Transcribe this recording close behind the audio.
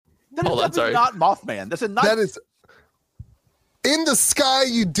That's not Mothman. That's a nice. That is in the sky,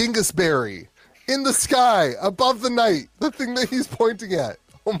 you dingusberry. In the sky, above the night, the thing that he's pointing at.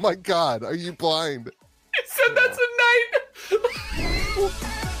 Oh my God, are you blind? He said that's a night.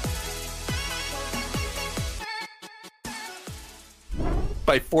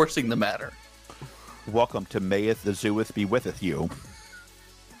 By forcing the matter. Welcome to Mayeth the Zooeth be witheth you.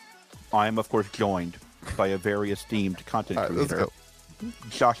 I am, of course, joined by a very esteemed content creator,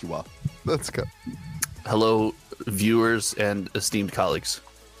 Joshua. Let's go. Hello, viewers and esteemed colleagues.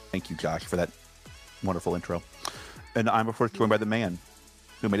 Thank you, Josh, for that wonderful intro. And I'm, of course, joined by the man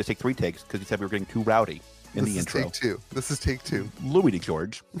who made us take 3 takes because he said we were getting too rowdy in the intro. This is take 2. Louie to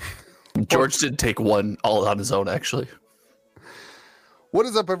George. George did take one all on his own, actually. What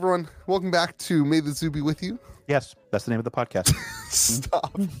is up, everyone? Welcome back to May the Zoo be with you. Yes, that's the name of the podcast.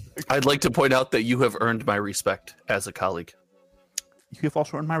 Stop. I'd like to point out that you have earned my respect as a colleague. You have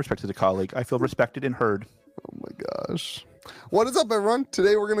also earned my respect as a colleague. I feel respected and heard. Oh my gosh. What is up, everyone?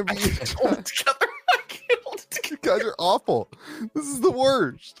 Today we're going to be... Hold it together. I can't hold it together. You guys are awful. This is the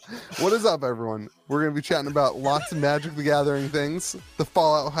worst. What is up, everyone? We're going to be chatting about lots of Magic the Gathering things, the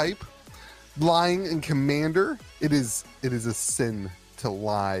Fallout hype, lying in Commander. It is a sin to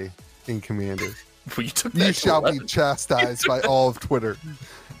lie in Commander. You shall be chastised by all of Twitter.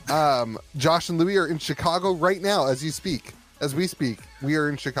 Josh and Louie are in Chicago right now as you speak. As we speak, we are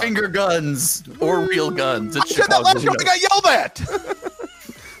in Chicago. Finger guns or real guns. I said that last time I got yelled at.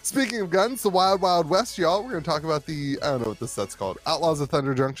 Speaking of guns, the Wild Wild West, y'all. We're going to talk about I don't know what this set's called, Outlaws of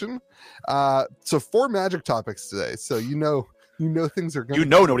Thunder Junction. So 4 Magic topics today. So you know things are going.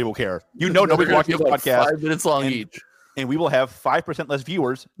 Nobody will care. Nobody's watching this podcast. 5 minutes long each. And we will have 5% less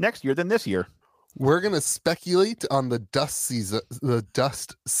viewers next year than this year. We're going to speculate on the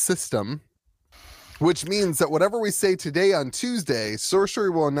dust system, which means that whatever we say today on Tuesday, Sorcery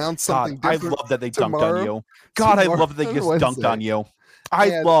will announce something different. I love that they tomorrow, dunked on you. God, I love that they just dunked on you.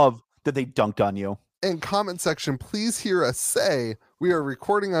 I love that they dunked on you. In comment section, please hear us say we are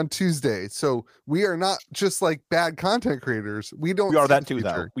recording on Tuesday. So we are not just like bad content creators. We are that too,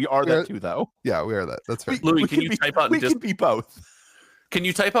 though. We are that too, though. Yeah, we are that. That's fair. Louie, can you type out? We can be both. Can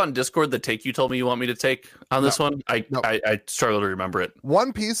you type on Discord the take you told me you want me to take on this one? I struggle to remember it.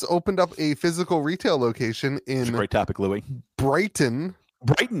 One Piece opened up a physical retail location in Great topic, Louie. Brighton.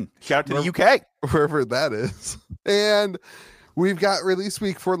 Shout out to the UK. Wherever that is. And we've got release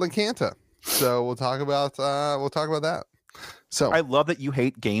week for Lakanta. So we'll talk about that. So I love that you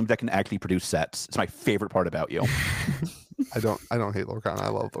hate games that can actually produce sets. It's my favorite part about you. I don't hate Lorcana. I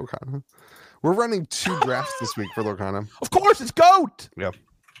love Lorcana. We're running 2 drafts this week for Lorcana. Of course, it's GOAT. Yeah,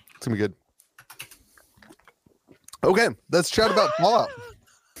 it's gonna be good. Okay, let's chat about Fallout.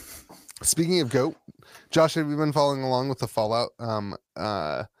 Speaking of GOAT, Josh, have you been following along with the Fallout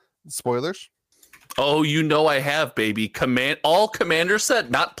spoilers? Oh, I have, baby. All Commander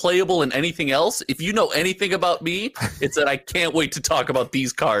set, not playable in anything else. If you know anything about me, it's that I can't wait to talk about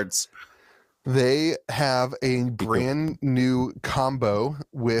these cards. They have a brand new combo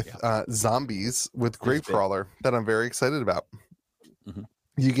with zombies with Gravecrawler that I'm very excited about. Mm-hmm.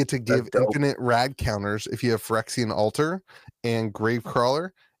 You get to give infinite rad counters if you have Phyrexian Altar and Gravecrawler,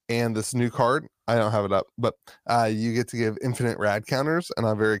 and this new card, I don't have it up, but you get to give infinite rad counters, and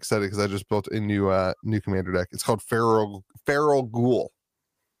I'm very excited because I just built a new commander deck. It's called Feral Ghoul.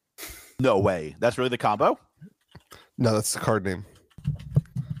 No way. That's really the combo? No, that's the card name.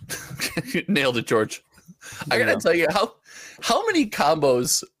 Nailed it, George. I gotta tell you how many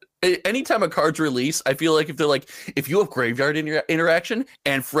combos. Anytime a card's released, I feel like if you have Graveyard in your interaction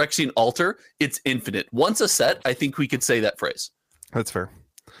and Phyrexian Altar, it's infinite. Once a set, I think we could say that phrase. That's fair.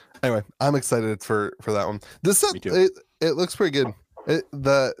 Anyway, I'm excited for that one. This set, it looks pretty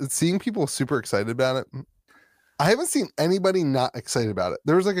good. Seeing people super excited about it. I haven't seen anybody not excited about it.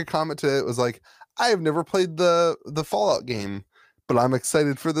 There was like a comment today. It was like, I have never played the Fallout game, but I'm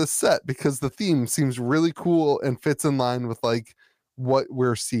excited for this set because the theme seems really cool and fits in line with like what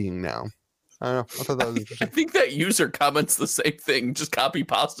we're seeing now. I don't know. I thought that was interesting. I think that user comments the same thing, just copy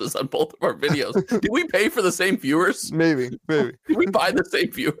pastas on both of our videos. Did we pay for the same viewers? Maybe. Did we buy the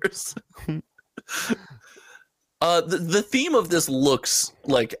same viewers? The theme of this looks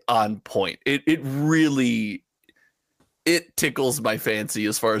like on point. It really tickles my fancy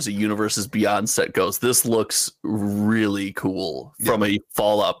as far as the Universes Beyond set goes. This looks really cool from a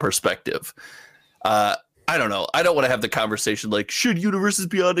Fallout perspective. I don't know. I don't want to have the conversation like, should Universes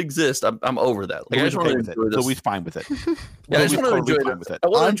Beyond exist? I'm over that. Like, I just want to enjoy this. Louie's fine with it. Yeah, I just want to enjoy it. I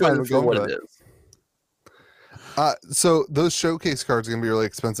want to enjoy it for what it is. So those showcase cards are going to be really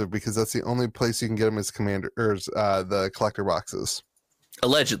expensive because that's the only place you can get them as the collector boxes.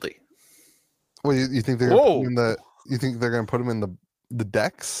 Allegedly. Well, you think they're gonna put them in the? You think they're gonna put them in the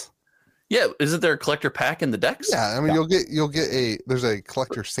decks? Yeah, isn't there a collector pack in the decks? Yeah, I mean you'll get there's a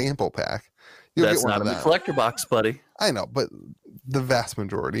collector sample pack. That's not in the collector box, buddy. I know, but the vast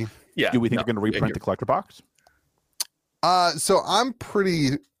majority. Yeah. Do we think they're going to reprint the collector box? So I'm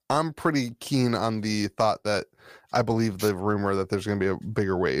pretty keen on the thought that I believe the rumor that there's going to be a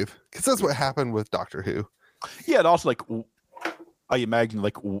bigger wave, because that's what happened with Doctor Who. Yeah, and also like I imagine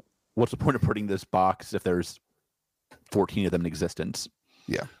like what's the point of putting this box if there's 14 of them in existence?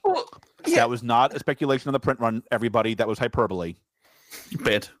 Yeah. Well, yeah. That was not a speculation on the print run, everybody. That was hyperbole.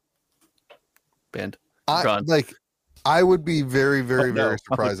 Banned. I would be very, very, very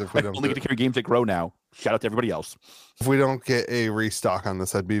surprised if we don't. Only get to carry games that grow now. Shout out to everybody else. If we don't get a restock on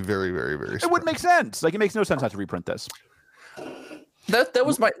this, I'd be very, very, very surprised. It wouldn't make sense. Like, it makes no sense not to reprint this. That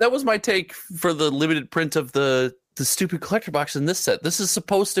was my take for the limited print of the stupid collector box in this set. This is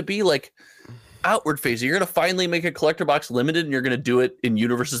supposed to be like outward phasing. You're gonna finally make a collector box limited, and you're gonna do it in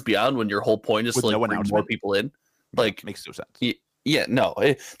Universes Beyond when your whole point is to like bring more people in. Like, makes no sense. Yeah, no.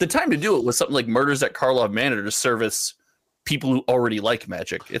 The time to do it was something like Murders at Karlov Manor to service people who already like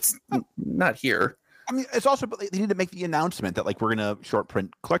Magic. It's not here. I mean, it's also, but they need to make the announcement that like we're gonna short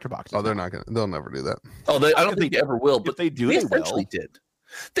print collector boxes. Oh, they're not gonna. They'll never do that. Oh, I don't think they ever will. But if they do, they eventually did.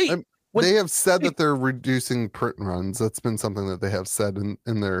 They have said that they're reducing print runs. That's been something that they have said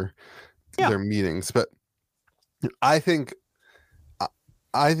in their meetings. But I think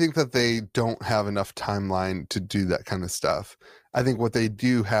that they don't have enough timeline to do that kind of stuff. I think what they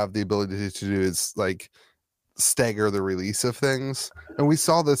do have the ability to do is like stagger the release of things. And we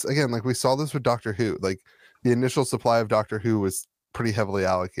saw this again, like we saw this with Doctor Who. Like the initial supply of Doctor Who was pretty heavily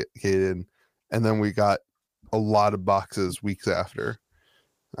allocated, and then we got a lot of boxes weeks after.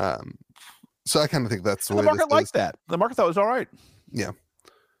 So I kind of think that's the way the market liked that. The market thought it was all right. Yeah.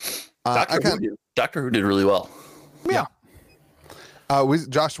 Doctor Who did really well. Yeah.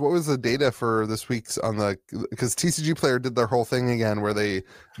 Josh, what was the data for this week's because TCG Player did their whole thing again where they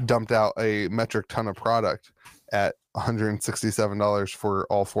dumped out a metric ton of product at $167 for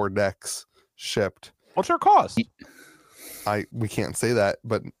all 4 decks shipped. What's their cost? We can't say that,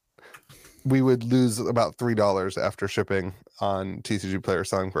 but we would lose about $3 after shipping on TCG Player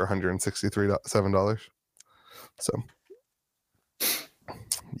selling for $167. So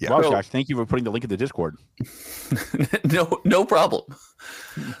yeah. Wow, Josh, thank you for putting the link in the Discord. No problem.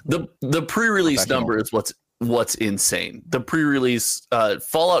 The pre-release number is what's insane. The pre-release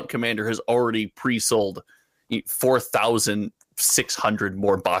Fallout Commander has already pre-sold 4,600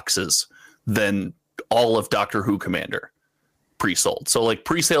 more boxes than all of Doctor Who Commander pre-sold. So like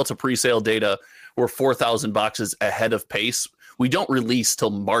pre-sale to pre-sale data, we're 4,000 boxes ahead of pace. We don't release till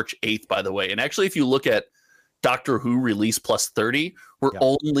March 8th, by the way. And actually, if you look at Doctor Who release plus 30, we're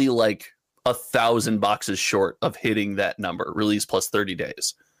only like 1,000 boxes short of hitting that number, release plus 30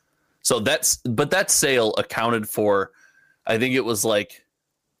 days. So that sale accounted for, I think it was like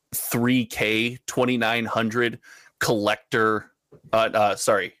 3K 2,900 collector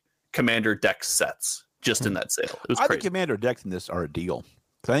Commander deck sets just in that sale. It was crazy. I think Commander decks in this are a deal.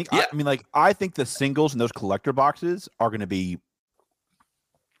 I think the singles in those collector boxes are going to be.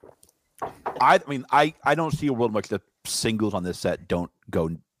 I don't see a world in which the singles on this set don't go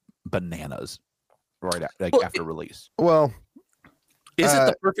bananas right after release. Well, is it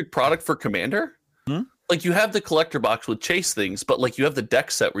the perfect product for Commander? Like you have the collector box with chase things, but like you have the deck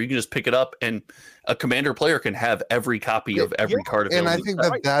set where you can just pick it up and a Commander player can have every copy of every card available. And I think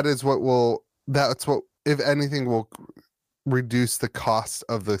that's what if anything will reduce the cost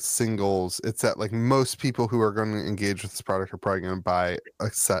of the singles. It's that like most people who are going to engage with this product are probably going to buy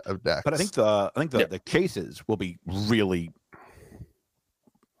a set of decks. But I think the cases will be really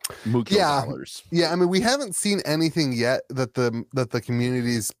dollars. Yeah, I mean we haven't seen anything yet that the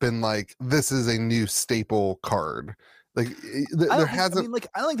community's been like, this is a new staple card. Like there hasn't.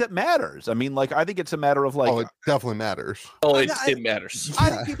 I don't think that matters. I mean, like I think it's a matter of like. Oh, it definitely matters. Oh, it matters.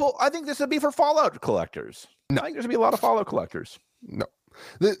 I think this would be for Fallout collectors. No. I think there's gonna be a lot of Fallout collectors. No,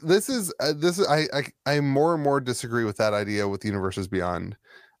 this is I more and more disagree with that idea with Universes Beyond.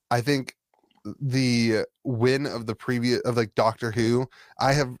 I think the win of the previous of like Doctor Who,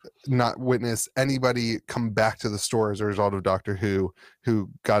 I have not witnessed anybody come back to the store as a result of Doctor Who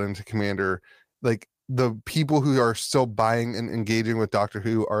got into Commander. Like the people who are still buying and engaging with Doctor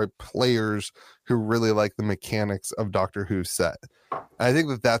Who are players who really like the mechanics of Doctor Who set. I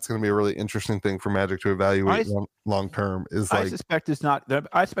think that's going to be a really interesting thing for Magic to evaluate long term. I suspect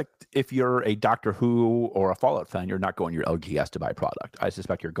if you're a Doctor Who or a Fallout fan, you're not going your LGS to buy product. I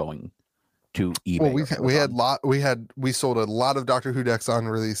suspect you're going to eBay. Well, we sold a lot of Doctor Who decks on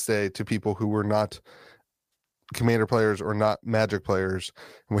release day to people who were not Commander players or not Magic players,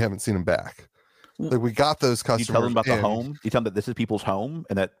 and we haven't seen them back. Like, we got those customers. You tell them about the home? You tell them that this is people's home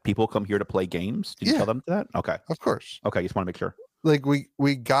and that people come here to play games? Did you tell them that? Okay. Of course. Okay, just want to make sure. Like,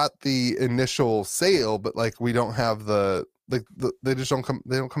 we got the initial sale, but like we don't have they just don't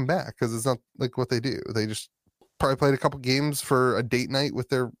come back because it's not like what they do. They just probably played a couple games for a date night with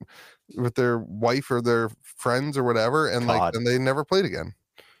their wife or their friends or whatever, and and they never played again.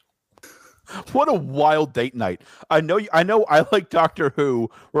 What a wild date night. I know I like Doctor Who.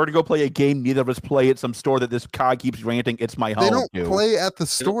 We're gonna go play a game neither of us play at some store that this guy keeps ranting it's my home. They don't play at the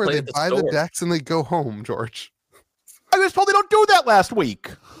store. They buy the decks and they go home, George. I was told they don't do that last week.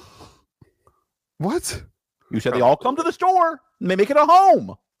 What? You said they all come to the store and they make it a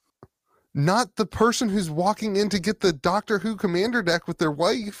home. Not the person who's walking in to get the Doctor Who Commander deck with their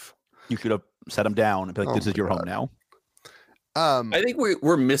wife. You should have set them down and be like, this is your home now. I think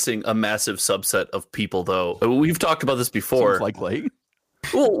we're missing a massive subset of people, though. We've talked about this before. Seems likely.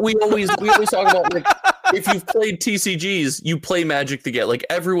 Well, we always talk about, like, if you've played TCGs, you play Magic to get, like,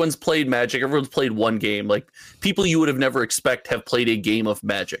 everyone's played Magic. Everyone's played one game. Like, people you would have never expect have played a game of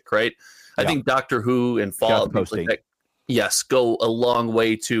Magic, right? I think Doctor Who and Fallout, like that, yes, go a long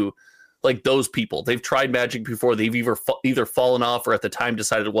way to, like, those people. They've tried Magic before. They've either fallen off or at the time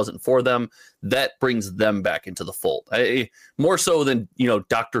decided it wasn't for them. That brings them back into the fold. More so than,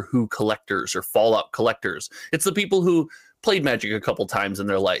 Doctor Who collectors or Fallout collectors. It's the people who played Magic a couple times in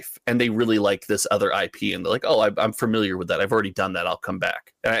their life and they really like this other IP and they're like, oh, I'm familiar with that. I've already done that. I'll come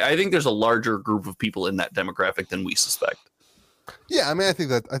back. And I think there's a larger group of people in that demographic than we suspect. Yeah, I mean, I think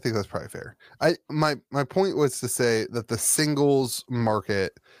that's probably fair. My point was to say that the singles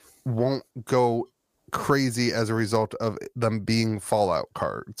market won't go crazy as a result of them being Fallout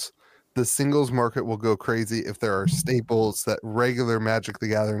cards. The singles market will go crazy if there are staples that regular Magic the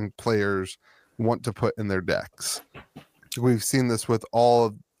Gathering players want to put in their decks. We've seen this with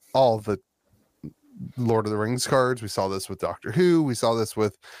all of the Lord of the Rings cards. We saw this with Doctor Who. We saw this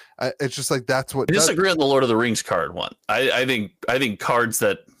with it's just like that's what I disagree on the Lord of the Rings card one. I think cards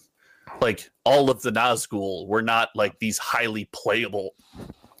that, like, all of the Nazgul were not like these highly playable,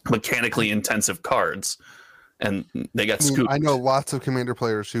 mechanically intensive cards, and they got scooped. I know lots of Commander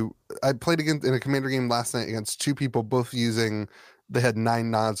players who I played against in a Commander game last night against two people, both they had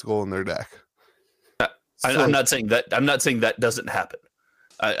 9 Nazgul in their deck. I'm not saying that. I'm not saying that doesn't happen.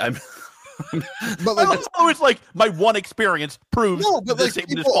 I'm. But like, it's like my one experience proves. No, but like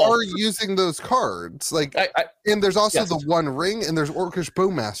people are using those cards. Like, and there's also the One Ring, and there's Orcish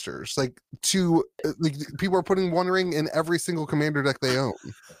Bowmasters. Like, people are putting One Ring in every single Commander deck they own.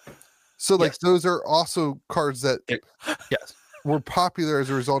 So like those are also cards that were popular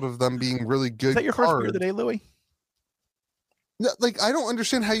as a result of them being really good. Is that your first beer of the day, Louie? Like, I don't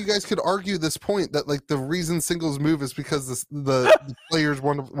understand how you guys could argue this point that like the reason singles move is because the players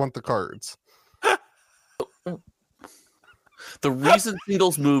want the cards. The reason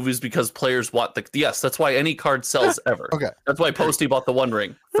singles move is because players want that's why any card sells ever. Okay. That's why Posty bought the One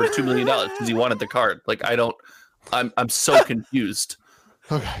Ring for $2 million because he wanted the card. Like, I'm so confused.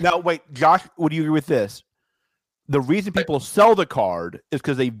 Okay. Now wait, Josh, would you agree with this? The reason people sell the card is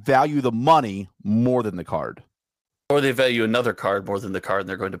because they value the money more than the card. Or they value another card more than the card, and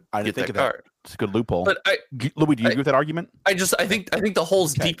they're going to get that card. It's a good loophole. But Louie, do you agree with that argument? I think the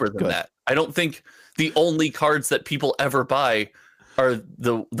hole's deeper than that. I don't think the only cards that people ever buy are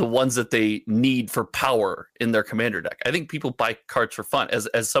the ones that they need for power in their Commander deck. I think people buy cards for fun.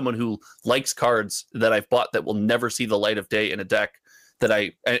 As someone who likes cards that I've bought that will never see the light of day in a deck,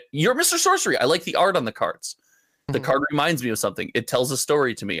 you're Mr. Sorcery. I like the art on the cards. The card reminds me of something. It tells a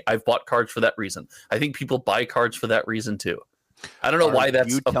story to me. I've bought cards for that reason. I think people buy cards for that reason too. I don't know why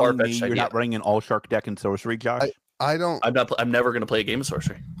that's a far-fetched idea. You're not running an all-shark deck in Sorcery, Josh? I'm never going to play a game of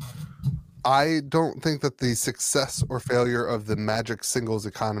Sorcery. I don't think that the success or failure of the Magic singles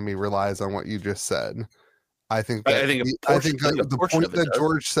economy relies on what you just said. I think the point that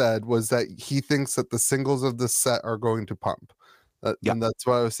George said was that he thinks that the singles of this set are going to pump. And that's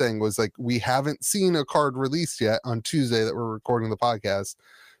what I was saying was like, we haven't seen a card released yet on Tuesday that we're recording the podcast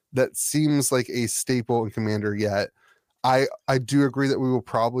that seems like a staple in Commander yet. I do agree that we will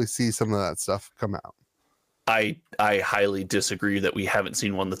probably see some of that stuff come out. I highly disagree that we haven't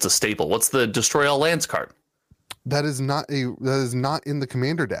seen one that's a staple. What's the Destroy All Lands card? That is not in the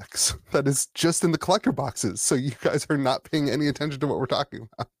Commander decks. That is just in the collector boxes. So you guys are not paying any attention to what we're talking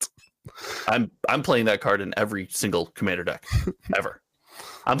about. I'm playing that card in every single Commander deck ever.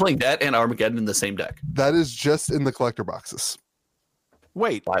 I'm playing that and Armageddon in the same deck. That is just in the collector boxes.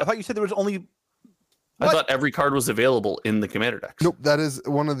 Wait, I thought you said there was only. I thought every card was available in the commander decks. Nope, that is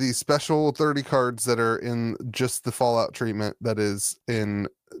one of the special 30 cards that are in just the Fallout treatment that is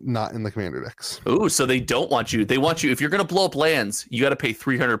not in the commander decks. Ooh, so they don't want you. They want you, if you're going to blow up lands, you got to pay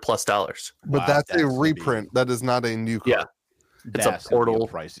 $300+. But that's a reprint. That is not a new card. Yeah. It's a portal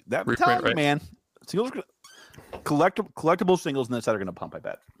price. That reprint, right? Man. Singles, collectible singles in this set are going to pump, I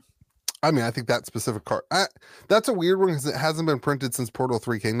bet. I mean, I think that specific card, that's a weird one because it hasn't been printed since Portal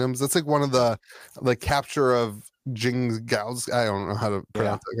 3 Kingdoms. That's like one of the capture of Jing Gao's. I don't know how to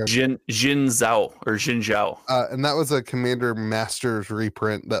pronounce it. Jin Zhao or Jin Zhao. And that was a Commander Masters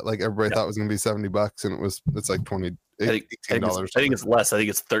reprint that like everybody thought was going to be $70, and it's like $18. I think it's less. I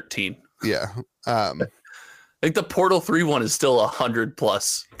think it's 13. Yeah. I think the Portal 3 one is still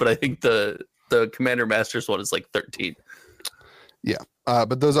 100+, but I think the Commander Masters one is like 13. Yeah.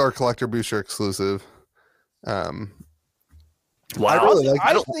 But those are collector booster exclusive. Wow.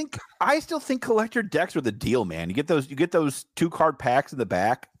 I still think collector decks are the deal, man. You get those 2-card packs in the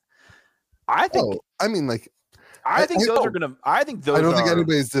back. I think I think those are gonna. I think those. I don't think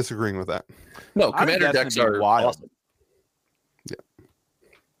anybody's disagreeing with that. No, commander decks are wild. Awesome. Yeah.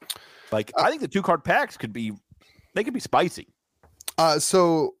 I think the 2-card packs could be spicy.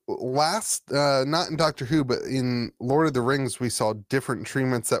 So last, not in Doctor Who, but in Lord of the Rings, we saw different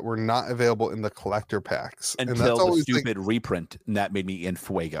treatments that were not available in the collector packs. Until the stupid reprint, and that made me in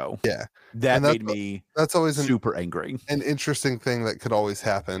fuego. Yeah. That made me that's always super angry. An interesting thing that could always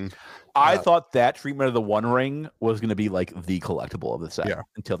happen. I thought that treatment of the One Ring was going to be like the collectible of the set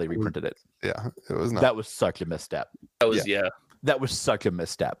until they reprinted it. Yeah, it was not. That was such a misstep. That was such a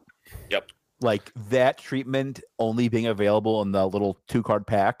misstep. Yep. Like that treatment only being available in the little 2-card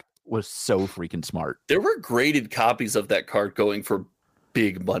pack was so freaking smart. There were graded copies of that card going for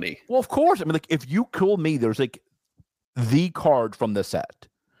big money. Well, of course. I mean, like if you told me there's like the card from the set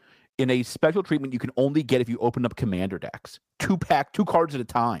in a special treatment you can only get if you open up commander decks, 2 cards at a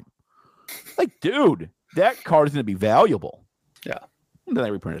time. Like, dude, that card is going to be valuable. Yeah. And then I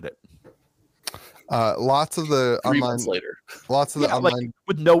reprinted it. Lots of the 3 months later. Lots of the online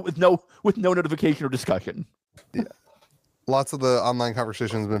with no notification or discussion. Yeah. Lots of the online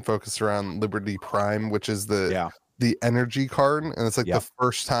conversation has been focused around Liberty Prime, which is the energy card, and it's like the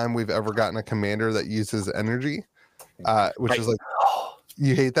first time we've ever gotten a commander that uses energy. Which is like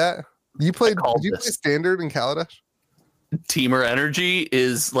you hate that? Did you play standard in Kaladesh? Teamer energy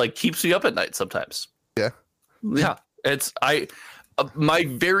is like keeps me up at night sometimes. Yeah. Yeah. It's my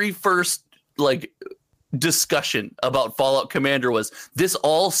very first discussion about Fallout Commander was this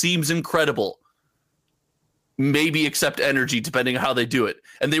all seems incredible. Maybe except energy, depending on how they do it.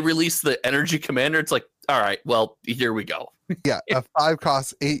 And they released the energy commander. It's like, all right, well, here we go. Yeah, a 5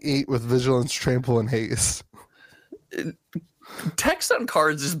 costs 8/8 with vigilance, trample, and haste. Text on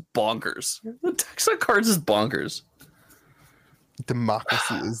cards is bonkers.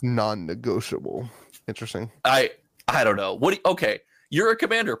 Democracy is non-negotiable. Interesting. I don't know. Okay, you're a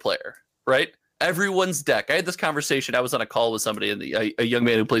commander player, right? Everyone's deck. I had this conversation. I was on a call with somebody, and a young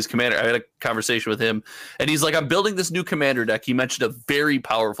man who plays commander. I had a conversation with him, and he's like, I'm building this new commander deck. He mentioned a very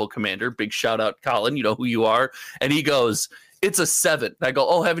powerful commander. Big shout out, Colin. You know who you are. And he goes, it's a 7. And I go,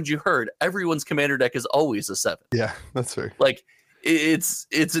 oh, haven't you heard? Everyone's commander deck is always a 7. Yeah, that's fair. Like, it's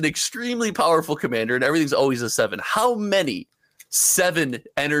an extremely powerful commander, and everything's always a 7. How many 7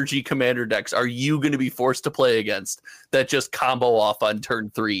 energy commander decks are you going to be forced to play against that just combo off on turn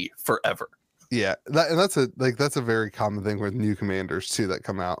 3 forever? Yeah, that's a very common thing with new commanders too that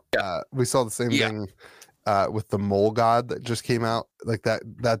come out. Yeah. We saw the same thing with the Mole God that just came out. Like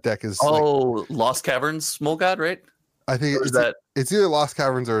that deck is Lost Caverns Mole God, right? I think it's either Lost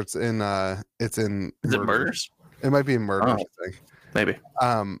Caverns or it's in Is it Murders? It might be in Murders, I think. Maybe.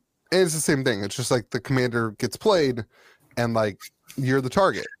 And it's the same thing. It's just like the commander gets played and like you're the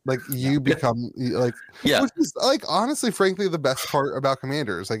target. Like you become which is like honestly, frankly, the best part about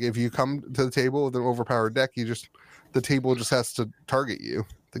commanders. Like if you come to the table with an overpowered deck, the table just has to target you.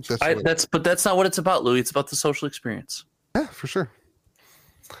 I think but that's not what it's about, Louie. It's about the social experience. Yeah, for sure.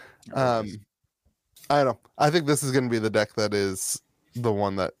 I don't know. I think this is going to be the deck that is the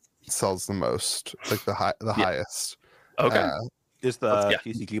one that sells the most, like the highest. Okay. Is the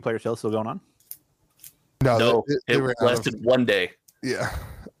TCG player sale still going on? No, it lasted 1 day. Yeah.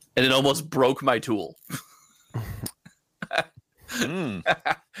 And it almost broke my tool.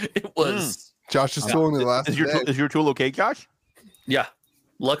 It was. Josh is tooling the last. Is your tool okay, Josh? Yeah.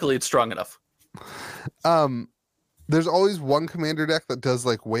 Luckily, it's strong enough. There's always one commander deck that does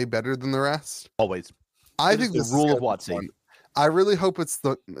like way better than the rest. Always. I think the rule of Watsy. I really hope it's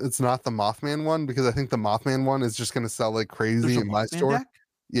not the Mothman one, because I think the Mothman one is just going to sell like crazy in my store. Deck?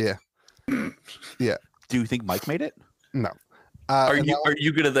 Yeah. Yeah. Do you think Mike made it? No. Are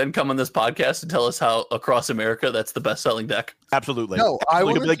you going to then come on this podcast and tell us how across America that's the best selling deck? Absolutely. No, I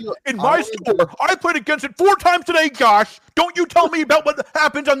want to like, in my store, I played against it 4 times today, gosh. Don't you tell me about what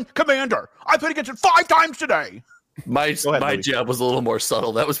happens on Commander. I played against it 5 times today. My jab was a little more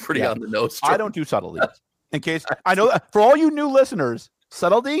subtle. That was pretty on the nose. I don't do subtleties. In case I know that for all you new listeners,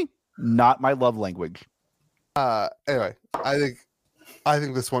 subtlety, not my love language. Anyway, I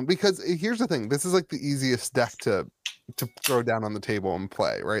think this one, because here's the thing, this is like the easiest deck to throw down on the table and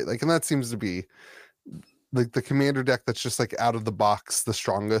play, right? Like, and that seems to be like the commander deck that's just like out of the box the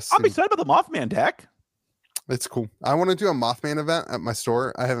strongest. I'm excited about the Mothman deck. It's cool. I want to do a Mothman event at my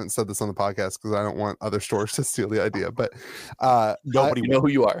store. I haven't said this on the podcast because I don't want other stores to steal the idea, but nobody know who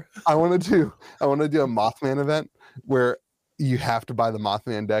you are. I want to do a Mothman event where you have to buy the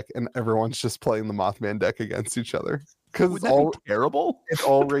Mothman deck and everyone's just playing the Mothman deck against each other. Because it's all terrible. It's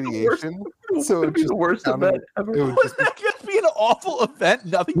all radiation. So it's just the worst event ever. Wouldn't that just be an awful event?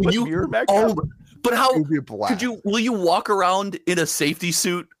 Nothing but mirror back. But how could you? Will you walk around in a safety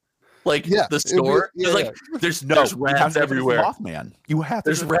suit, like the store? There's rads everywhere. Mothman. You have to.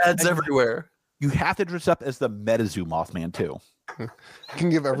 There's rads everywhere. You have to dress up as the MetaZoo Mothman too. You can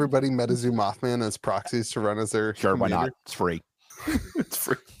give everybody MetaZoo Mothman as proxies to run as their. Sure, why not? It's free. It's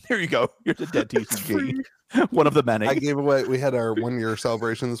free. Here you go. Here's a dead TCG. One of the many. I gave away. We had our 1-year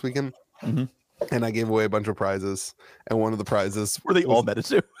celebration this weekend, and I gave away a bunch of prizes. And one of the prizes were they all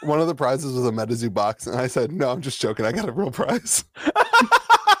MetaZoo? One of the prizes was a MetaZoo box, and I said, "No, I'm just joking. I got a real prize."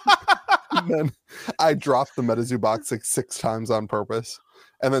 And then I dropped the MetaZoo box like 6 times on purpose,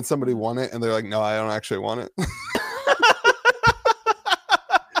 and then somebody won it, and they're like, "No, I don't actually want it."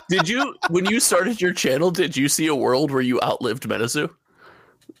 Did you, when you started your channel, did you see a world where you outlived MetaZoo?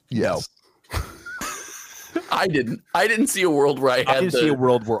 Yes. I didn't. I didn't see a world where I didn't see a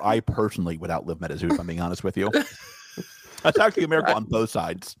world where I personally would outlive MetaZoo, if I'm being honest with you. That's actually a miracle on both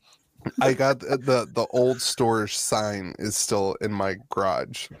sides. I got the old storage sign is still in my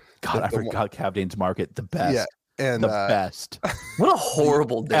garage. God, I forgot Cavdane's Market, the best. Yeah. And the best. What a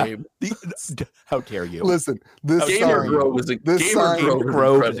horrible name. How dare you? Listen, this Gamer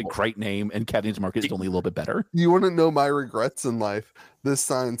Grove is a great name, and Cavdane's Market is only a little bit better. You want to know my regrets in life? This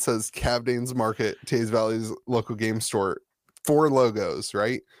sign says Cavdane's Market, Taze Valley's local game store. 4 logos,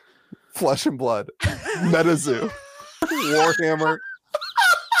 right? Flesh and Blood, MetaZoo, Warhammer.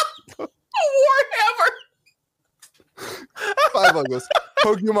 5 logos.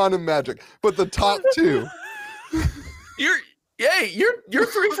 Pokemon and Magic. But the top 2. You're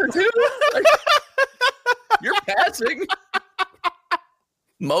 3 for 2. Like, you're passing.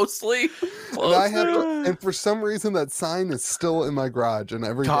 Mostly. And for some reason that sign is still in my garage, and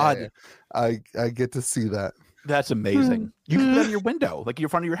every day I get to see that. That's amazing. You can put it in your window, like in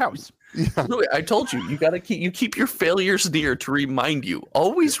front of your house. Yeah. Louie, I told you, you keep your failures near to remind you.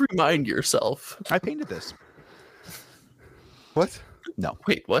 Always remind yourself. I painted this. What? No.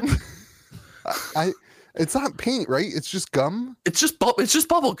 Wait, what? It's not paint, right? It's just gum. It's just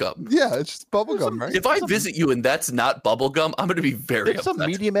bubble gum. Yeah, it's just bubble gum, right? If I visit you and that's not bubble gum, I'm going to be very upset. It's a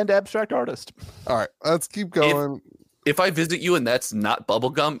medium end abstract artist. All right, let's keep going. If I visit you and that's not bubble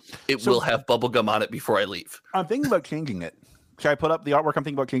gum, it will have bubble gum on it before I leave. I'm thinking about changing it. Should I put up the artwork I'm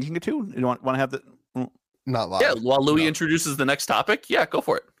thinking about changing it to? You want to have the not live? Yeah, while Louie introduces the next topic. Yeah, go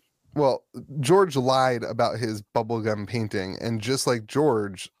for it. Well, George lied about his bubblegum painting, and just like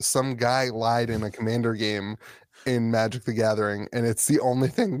George, some guy lied in a Commander game in Magic the Gathering, and it's the only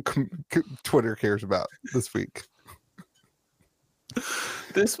thing Twitter cares about this week.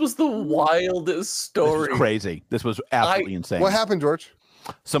 This was the wildest story. This was crazy. This was absolutely insane. What happened, George?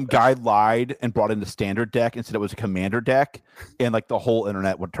 Some guy lied and brought in the standard deck and said it was a Commander deck, and like the whole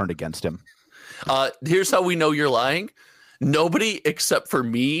internet would turn against him. Here's how we know you're lying. Nobody except for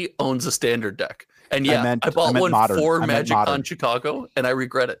me owns a standard deck. And I bought one modern. For Magic on Chicago, and I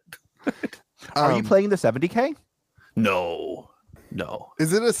regret it. Are you playing the 70K? No.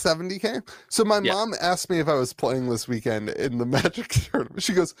 Is it a 70K? So my mom asked me if I was playing this weekend in the Magic tournament.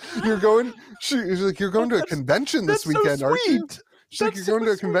 She goes, "You're going?" She's like, "You're going to a convention this weekend, aren't you?" She's like, "You're going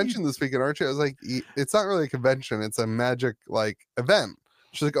to a convention this weekend, aren't you?" I was like, "It's not really a convention. It's a Magic event."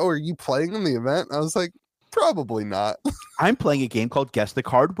 She's like, "Oh, are you playing in the event?" I was like, "Probably not." I'm playing a game called Guess the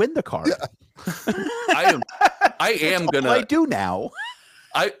Card, Win the Card. Yeah. I am gonna. I do now.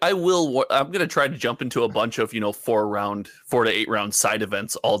 I will. I'm gonna try to jump into a bunch of 4 to 8 round side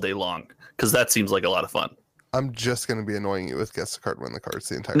events all day long, because that seems like a lot of fun. I'm just gonna be annoying you with Guess the Card, Win the Cards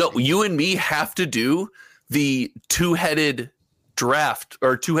the entire. No, time. You and me have to do the 2-headed draft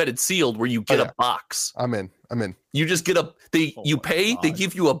or two-headed sealed where you get a box. I'm in. You just get you pay, they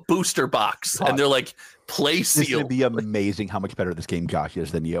give you a booster box, and they're like, play sealed. It's going to be amazing how much better this game Josh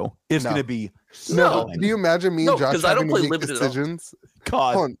is than you. It's going to be no. Can you imagine me and Josh having to make decisions?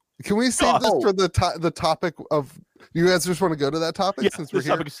 God. Hold on. Can we save this for the topic of? You guys just want to go to that topic since we're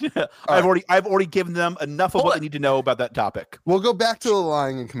here? I've already given them enough of what they need to know about that topic. We'll go back to the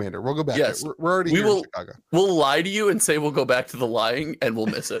lying in Commander. We'll go back. Yes, we're already here in Chicago. We'll lie to you and say we'll go back to the lying, and we'll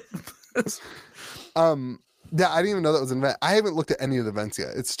miss it. Yeah, I didn't even know that was an event. I haven't looked at any of the events yet.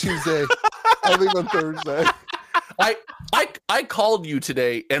 It's Tuesday. I think on Thursday. I called you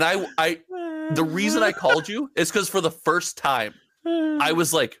today, and I the reason I called you is because for the first time I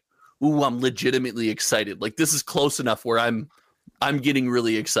was like, ooh, I'm legitimately excited. Like, this is close enough where I'm getting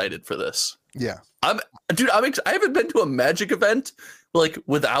really excited for this. Yeah. I haven't been to a Magic event like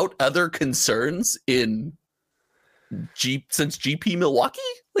without other concerns since GP Milwaukee.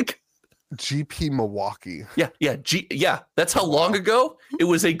 Like GP Milwaukee. Yeah. That's how long ago it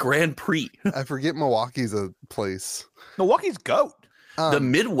was a Grand Prix. I forget Milwaukee's a place. Milwaukee's GOAT. The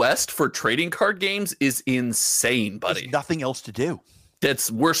Midwest for trading card games is insane, buddy. There's nothing else to do.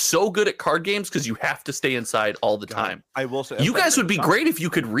 We're so good at card games because you have to stay inside all the time. I will say you guys would be great if you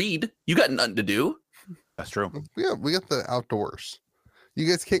could read. You got nothing to do. That's true. Yeah, we got the outdoors. You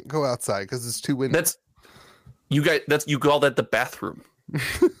guys can't go outside because it's too windy. You call that the bathroom.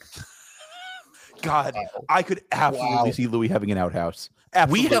 God, I could absolutely see Louie having an outhouse.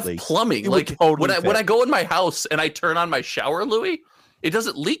 Absolutely. We have plumbing. Like when I go in my house and I turn on my shower, Louie, it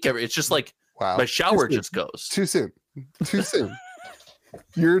doesn't leak it's just like my shower just goes. Too soon.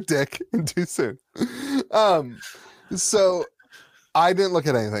 You're a dick and too soon. So I didn't look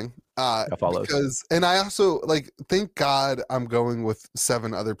at anything. Because I also thank God I'm going with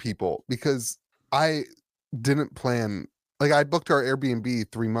 7 other people because I didn't plan. Like, I booked our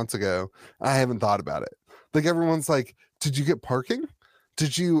Airbnb 3 months ago. I haven't thought about it. Like, everyone's like, did you get parking?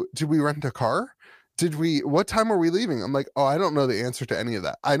 Did we rent a car? What time are we leaving? I'm like, oh, I don't know the answer to any of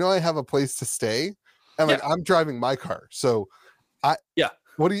that. I know I have a place to stay and I'm driving my car. So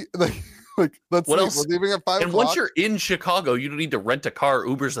what do you like? Let's what leave. else? We're leaving at 5 And o'clock. once you're in Chicago, you don't need to rent a car.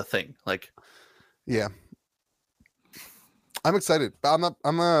 Uber's a thing. Like, yeah, I'm excited. I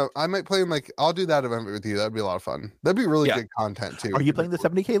might play I'll do that event with you. That'd be a lot of fun. That'd be really good content too. Are you playing the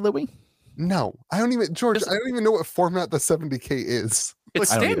 70K, Louie? No, I don't even I don't even know what format the 70K is.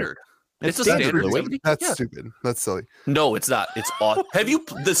 It's standard. It's a standard. That's stupid. That's silly. No, it's not. It's awesome. Have you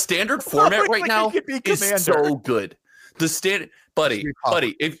the standard format right now is so good. The standard, buddy,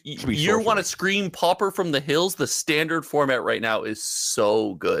 if you want to scream Pauper from the Hills, the standard format right now is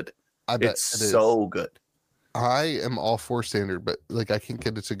so good. I bet it's so good. I am all for standard, but I can't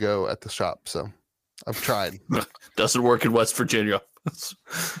get it to go at the shop, so I've tried. Doesn't work in West Virginia.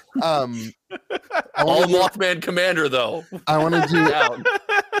 All Mothman Commander though. I want to do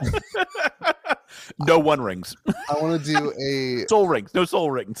no one rings. I want to do a soul rings. No soul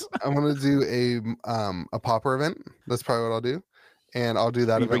rings. I want to do a Pauper event. That's probably what I'll do, and I'll do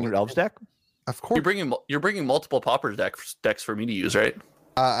that. You bring your Elves deck. Of course, you're bringing multiple Pauper decks for me to use, right?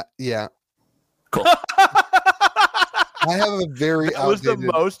 Yeah. Cool. I have a very that was the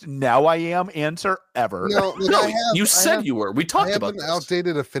most now I am answer ever. No, you said you were. We talked about an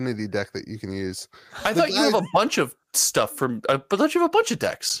outdated affinity deck that you can use. I thought you have a bunch of stuff from. I thought you have a bunch of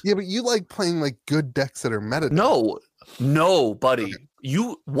decks. Yeah, but you like playing good decks that are meta. No, buddy.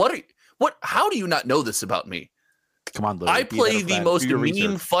 Okay. What? How do you not know this about me? Come on, Louie, I play the most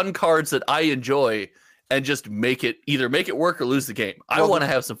meme fun cards that I enjoy. And just either make it work or lose the game. I want to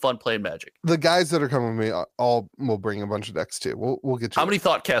have some fun playing Magic. The guys that are coming with me all will bring a bunch of decks too. We'll get you. How many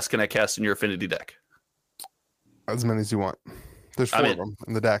thought casts can I cast in your affinity deck? As many as you want. There's 4 of them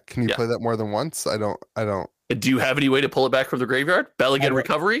in the deck. Can you play that more than once? I don't. Do you have any way to pull it back from the graveyard? Belligan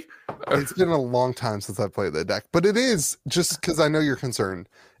recovery? It's been a long time since I played the deck, but it is just because I know you're concerned.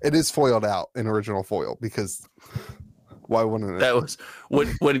 It is foiled out in original foil because why wouldn't it? That was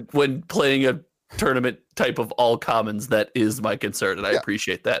when playing a tournament type of all commons. That is my concern, and I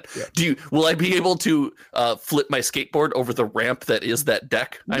appreciate that. Yeah. Will I be able to flip my skateboard over the ramp that is that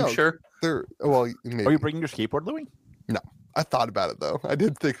deck? I'm sure. Maybe. Are you bringing your skateboard, Louie? No, I thought about it though. I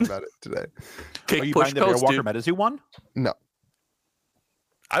did think about it today. Are you buying the Bear Walker Metazoo one? No.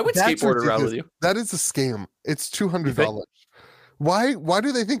 I would skateboard around with you. That is a scam. It's $200. Why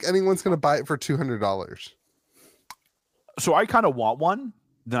do they think anyone's going to buy it for $200? So I kind of want one.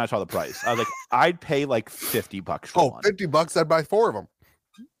 Then I saw the price. I was like, I'd pay $50 for one. $50, I'd buy 4 of them.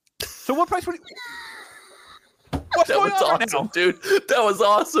 So what price would you... What's that going was on awesome, now? dude. That was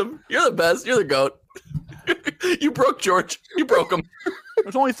awesome. You're the best. You're the GOAT. You broke George. You broke him.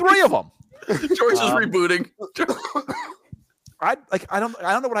 There's only 3 of them. George is rebooting. I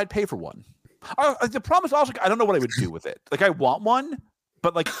don't know what I'd pay for one. The problem is also I don't know what I would do with it. Like I want one,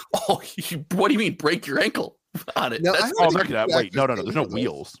 but like, what do you mean break your ankle on it? No, wait, no. There's no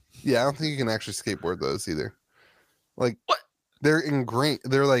wheels. Yeah, I don't think you can actually skateboard those either. Like what? They're engraved.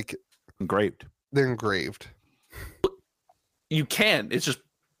 They're like engraved. They're engraved. You can. It's just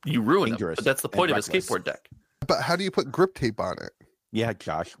you ruin them. But that's the point of a skateboard deck. But how do you put grip tape on it? Yeah,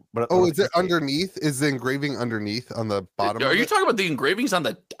 Josh. But is it underneath? Is the engraving underneath on the bottom? Are you talking about the engravings on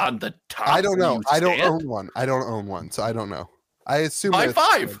the top? I don't know. I don't own one. So I don't know. I assume high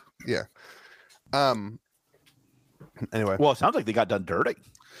five. Yeah. Anyway. Well, it sounds like they got done dirty.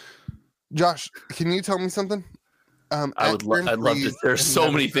 Josh, can you tell me something? I'd love to. There's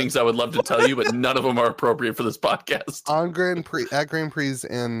so many things I would love to tell you, but none of them are appropriate for this podcast. On Grand Prix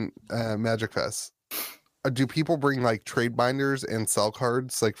and Magic Fest, do people bring like trade binders and sell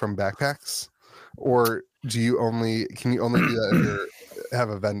cards like from backpacks, or can you only do that if you have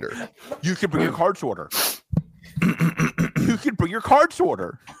a vendor? You can bring your card sorter. You can bring your card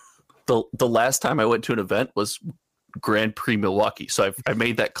sorter. The last time I went to an event was Grand Prix Milwaukee, so I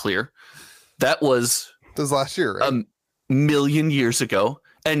made that clear. That was last year, right? A million years ago,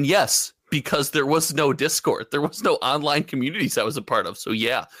 and yes, because there was no Discord, there was no online communities I was a part of. So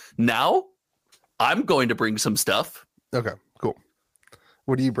yeah, now I'm going to bring some stuff. Okay, cool.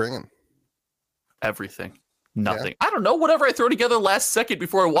 What are you bringing? Everything. Nothing. Yeah. I don't know. Whatever I throw together last second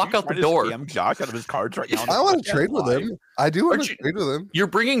before I walk out the door. I'm Josh out of his cards right now. I want to trade with him. I do want to trade with him. You're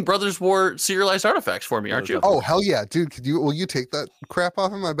bringing Brothers War serialized artifacts for me, aren't you? Oh hell yeah, dude! Will you take that crap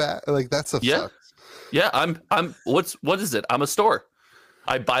off of my back? Like that stuff sucks. Yeah, I'm. What is it? I'm a store.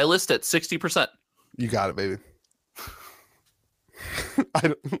 I buy list at 60%. You got it, baby.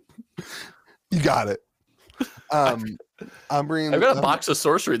 You got it. I'm bringing. I've got a box of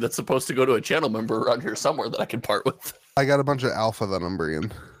sorcery that's supposed to go to a channel member around here somewhere that I can part with. I got a bunch of alpha that I'm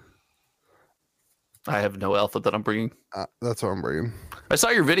bringing. I have no alpha that I'm bringing. That's what I'm bringing. I saw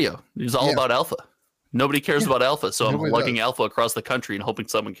your video. It was all about alpha. Nobody cares about alpha, so I'm lugging alpha across the country and hoping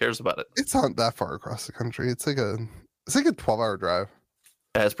someone cares about it. It's not that far across the country. It's like a 12-hour drive.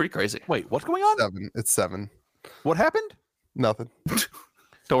 Yeah, it's pretty crazy. Wait, what's going on? It's 7. What happened? Nothing.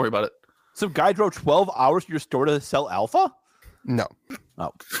 Don't worry about it. Some guy drove 12 hours to your store to sell alpha? No.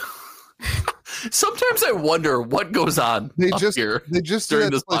 Oh. Sometimes I wonder what goes on here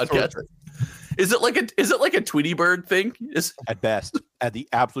during this podcast. Is it like a Tweety Bird thing? At best, at the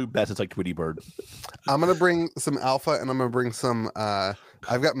absolute best, it's like Tweety Bird. I'm gonna bring some alpha, and I'm gonna bring some.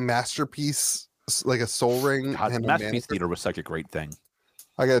 I've got Masterpiece, like a Soul Ring. God, and Masterpiece Theater was such a great thing.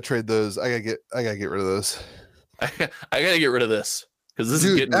 I gotta trade those. I gotta get rid of those. I gotta get rid of this because this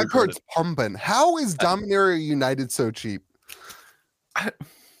is getting that card's pumping. How is Dominaria United so cheap? I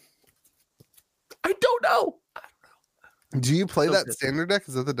don't know. Do you play that standard deck?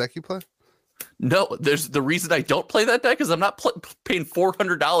 Is that the deck you play? No, there's the reason I don't play that deck is I'm not paying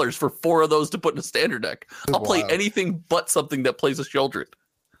 $400 for 4 of those to put in a standard deck. I'll play anything but something that plays a Sheldred.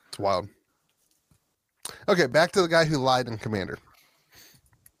 It's wild. Okay, back to the guy who lied in Commander.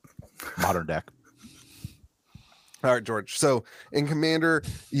 Modern deck. All right, George. So in Commander,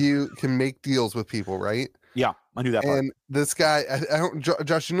 you can make deals with people, right? Yeah, I knew that part. And this guy, I don't,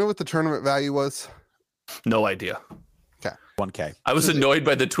 Josh, you know what the tournament value was? No idea. Okay. 1K. I was annoyed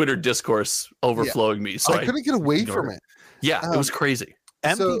by the Twitter discourse overflowing me. So I couldn't get away from it. Yeah, it was crazy.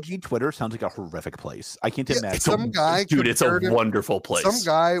 MTG Twitter sounds like a horrific place. I can't imagine. Some guy, dude, it's a wonderful place. Some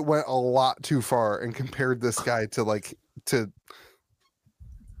guy went a lot too far and compared this guy to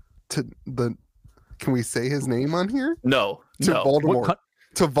the. Can we say his name on here? No. To Voldemort.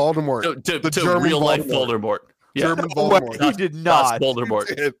 To Voldemort. To real life Voldemort. Yeah. German Voldemort. He did not.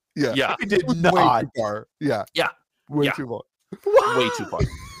 Voldemort. Yeah. He did not. Way too far. Yeah. Yeah. Way too far. Way too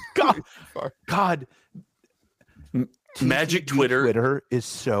far. God. Magic Twitter is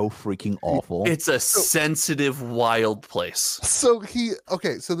so freaking awful. It's a sensitive, wild place. So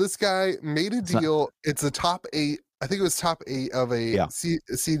this guy made a deal. It's a top 8. I think it was top 8 of a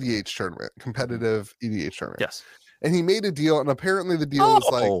CDH tournament, competitive EDH tournament. Yes. And he made a deal, and apparently the deal was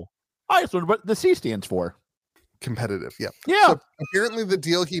like, I just wondered what the C stands for. Competitive. Yeah. Yeah. So apparently the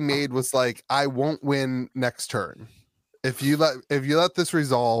deal he made was like, I won't win next turn. If you let this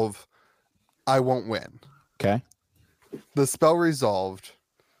resolve, I won't win. Okay. The spell resolved,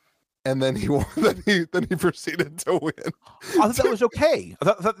 and then he proceeded to win. I thought that was okay. I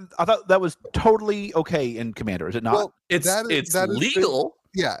thought that was totally okay in Commander. Is it not? Well, it's legal.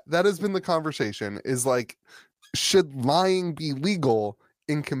 That has been the conversation. Is like, should lying be legal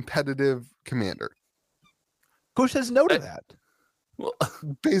in competitive Commander? Who says no to that? Well,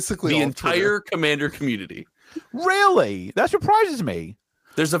 Basically, the all Twitter. entire Commander community. Really? That surprises me.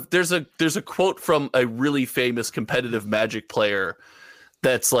 There's a quote from a really famous competitive Magic player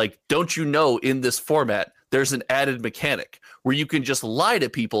that's like, don't you know, in this format, there's an added mechanic where you can just lie to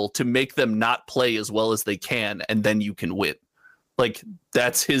people to make them not play as well as they can, and then you can win. Like,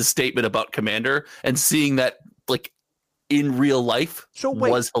 that's his statement about Commander, and seeing that like in real life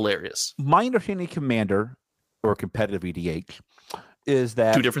was hilarious. My understanding of Commander or competitive EDH is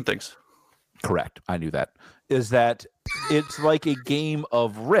that two different things. Correct. I knew that. Is that it's like a game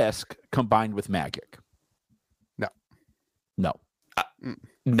of Risk combined with Magic. No.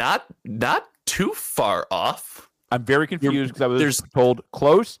 Not too far off. I'm very confused because I was told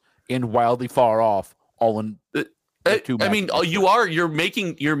close and wildly far off, all in. I mean, you're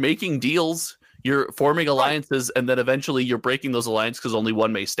making deals, you're forming alliances, and then eventually you're breaking those alliances because only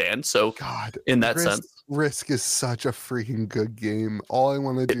one may stand. So, God, in that sense, Risk is such a freaking good game. All I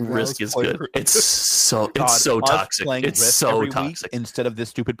want to do now Risk is good. Risk. It's so toxic. It's so toxic. Instead of this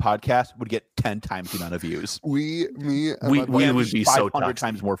stupid podcast, would get 10 times the amount of views. We would be so 500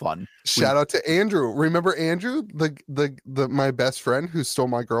 times more fun. Shout out to Andrew. Remember Andrew, the my best friend who stole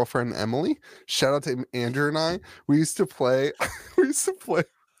my girlfriend Emily? Shout out to Andrew and I. We used to play.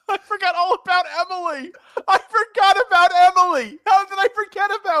 I forgot all about Emily. How did I forget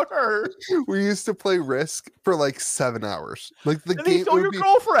about her? We used to play Risk for like 7 hours. Like the and game. He stole your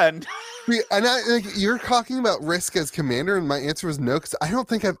girlfriend. You're talking about Risk as Commander, and my answer was no, because I don't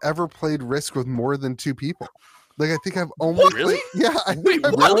think I've ever played Risk with more than 2 people. Like I think I've only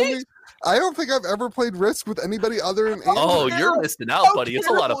I don't think I've ever played Risk with anybody other than Andrew. Oh, you're missing out, buddy. It's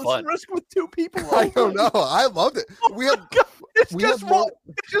a lot of fun. Risk with 2 people. I don't know. I loved it. It's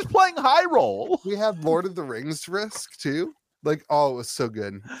just playing high roll. We had Lord of the Rings Risk too. Like, oh, it was so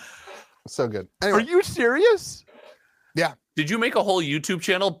good. So good. Anyway. Are you serious? Yeah. Did you make a whole YouTube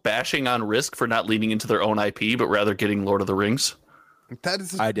channel bashing on Risk for not leaning into their own IP, but rather getting Lord of the Rings?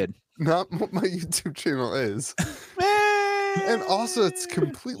 I did. Not what my YouTube channel is. And also, it's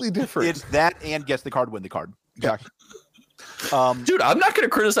completely different. It's that and guess the card, win the card. Exactly. Dude, I'm not going to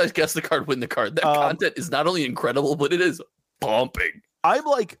criticize guess the card, win the card. That content is not only incredible, but it is pumping. I'm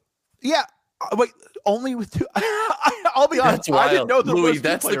like, yeah. Wait, only with 2. I'll be honest. I didn't know the Louie,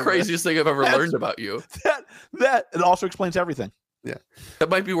 that's the craziest thing I've ever learned about you. That it also explains everything. Yeah, that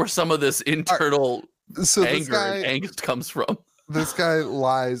might be where some of this internal anger and angst comes from. This guy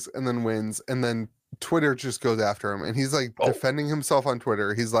lies and then wins, and then Twitter just goes after him, and he's like defending himself on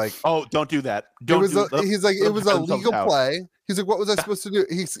Twitter. He's like, "Oh, don't do that." It was a legal play. He's like, "What was I supposed to do?"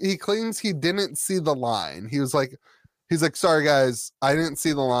 He claims he didn't see the line. He's like, "Sorry guys, I didn't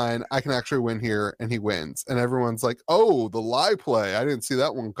see the line. I can actually win here," and he wins. And everyone's like, "Oh, the lie play. I didn't see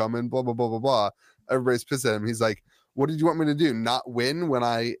that one coming." Blah blah blah blah blah. Everybody's pissed at him. He's like, "What did you want me to do? Not win when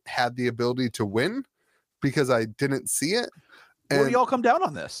I had the ability to win because I didn't see it?" Where do y'all come down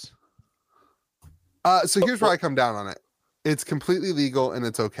on this? So here's where I come down on it. It's completely legal and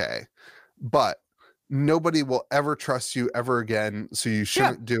it's okay, but nobody will ever trust you ever again. So you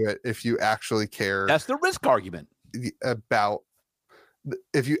shouldn't do it if you actually care. That's the Risk argument. About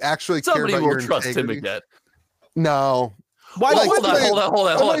if you actually somebody care about will your trust integrity. him again. No. Why? Like, hold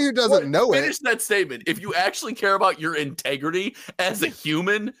on. Somebody who doesn't know Finish that statement. If you actually care about your integrity as a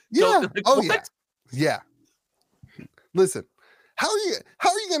human, yeah. Listen. How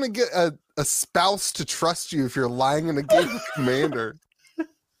are you gonna get a spouse to trust you if you're lying in a game of Commander?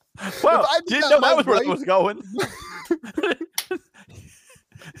 Well, I didn't know that was where it was going.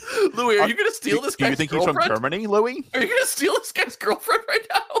 Louie, are you gonna steal this guy's girlfriend? Do you think he's from Germany, Louie? Are you gonna steal this guy's girlfriend right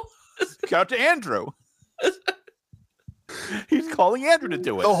now? Shout out to Andrew. He's calling Andrew to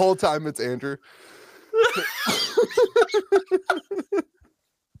do it. The whole time it's Andrew.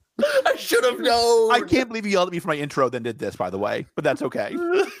 I should have known. I can't believe you yelled at me for my intro, then did this, by the way. But that's okay.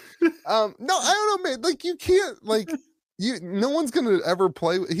 No, I don't know, man. Like you can't no one's gonna ever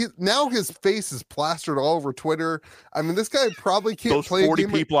play. Now his face is plastered all over Twitter. I mean, this guy probably can't Those play 40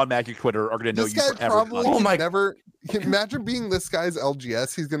 people on Magic Twitter are gonna know you forever. Never imagine being this guy's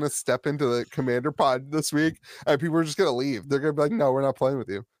LGS. He's gonna step into the Commander pod this week, and people are just gonna leave. They're gonna be like, "No, we're not playing with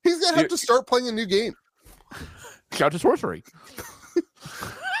you." He's gonna have to start playing a new game. Shout out to Sorcery.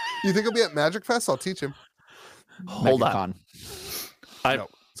 You think he'll be at Magic Fest? I'll teach him. Hold on. No,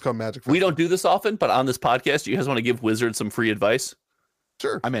 it's called Magic Fest. We don't do this often, but on this podcast, you guys want to give Wizards some free advice?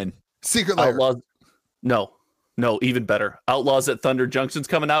 Sure. I'm in. Secret Lair. Outlaws. No, even better. Outlaws at Thunder Junction's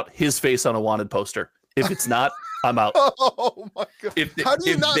coming out. His face on a wanted poster. If it's not, I'm out. Oh my god! How do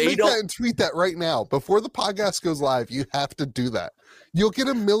you not make don't... that and tweet that right now before the podcast goes live? You have to do that. You'll get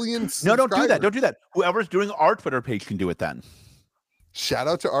 1 million. No, don't do that. Don't do that. Whoever's doing our Twitter page can do it then. Shout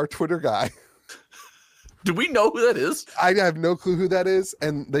out to our Twitter guy. Do we know who that is? I have no clue who that is,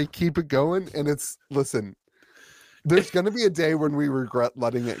 and they keep it going. And listen, there's going to be a day when we regret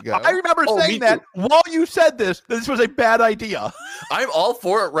letting it go. I remember saying that while you said this was a bad idea. I'm all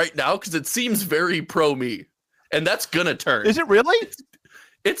for it right now because it seems very pro me, and that's gonna turn. Is it really?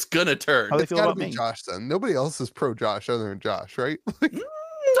 It's gonna turn. It's got to be Josh then. Nobody else is pro Josh other than Josh, right? I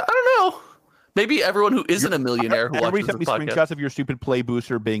don't know. Maybe everyone who isn't a millionaire who watches the podcast. Screenshots of your stupid play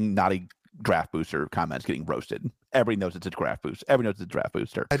booster being not a draft booster comments getting roasted. Everybody knows it's a draft boost. Everybody knows it's a draft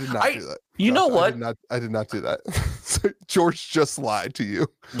booster. I did not do that. You know what? I did not do that. So George just lied to you.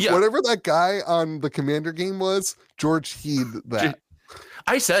 Yeah. Whatever that guy on the Commander game was, George heeded that.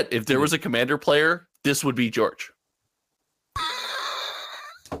 I said if there was a Commander player, this would be George.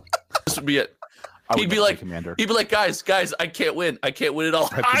 This would be it. He'd be like, guys, I can't win. I can't win at all.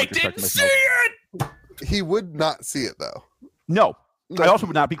 I didn't see it. He would not see it though. No. I also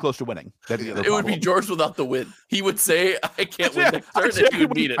would not be close to winning. It would be George without the win. He would say, I can't win next turn, and he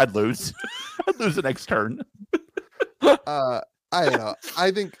would beat it. I'd lose. I'd lose the next turn. I don't know.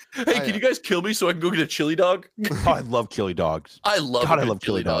 I think. Hey, can you guys kill me so I can go get a chili dog? Oh, I love chili dogs. I love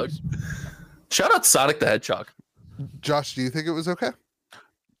chili dogs. Shout out Sonic the Hedgehog. Josh, do you think it was okay?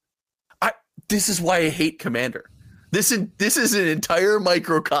 This is why I hate Commander. This is an entire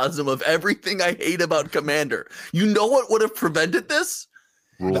microcosm of everything I hate about Commander. You know what would have prevented this?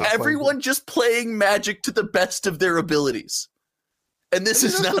 Everyone just playing Magic to the best of their abilities. And this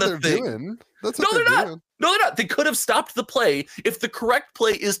is not a thing. No, they're not. No, they're not. They could have stopped the play. If the correct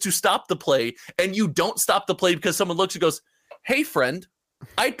play is to stop the play, and you don't stop the play because someone looks and goes, "Hey, friend,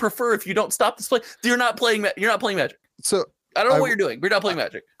 I'd prefer if you don't stop this play." You're not playing Magic. So I don't know what you're doing. We're not playing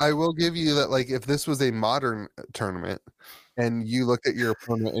Magic. I will give you that. Like, if this was a modern tournament, and you looked at your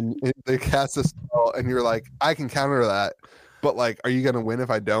opponent and they cast a spell, and you're like, "I can counter that," but like, are you going to win if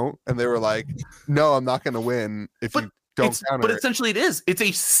I don't? And they were like, "No, I'm not going to win if you." But essentially it is. It's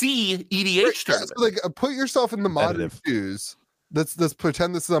a C EDH tournament. Like, put yourself in the modern shoes. Let's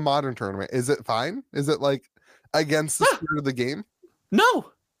pretend this is a modern tournament. Is it fine? Is it like against the spirit of the game?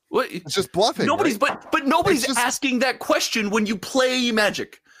 No. It's just bluffing. Nobody's but nobody's asking that question when you play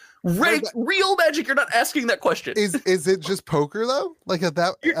Magic. Real Magic, you're not asking that question. Is it just poker though? Like at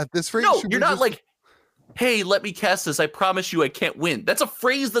this rate? No, you're not like, hey, let me cast this. I promise you I can't win. That's a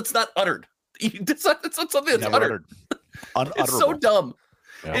phrase that's not uttered. It's not something that's uttered. It's so dumb.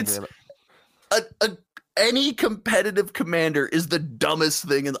 Yeah, it's any competitive Commander is the dumbest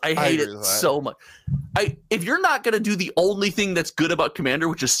thing, and I hate it so much. If you're not going to do the only thing that's good about Commander,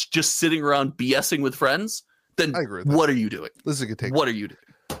 which is just sitting around BSing with friends, then what are you doing? This is a good take. What are you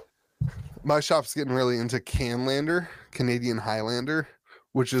doing? My shop's getting really into Canadian Highlander,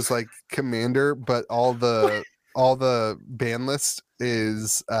 which is like Commander, but all the ban list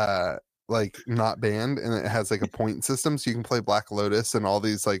is like not banned, and it has like a point system, so you can play Black Lotus and all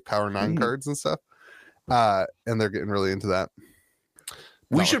these like Power 9 cards and stuff. And they're getting really into that.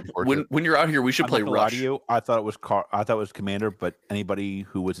 We should when you're out here, we should play Rush. I thought it was Commander, but anybody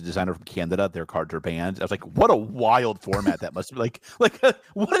who was a designer from Canada, their cards are banned. I was like, what a wild format that must be. Like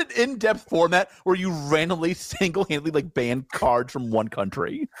what an in-depth format where you randomly single-handedly like ban cards from one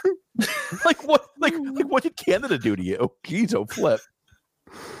country. what did Canada do to you? Jeez, oh flip.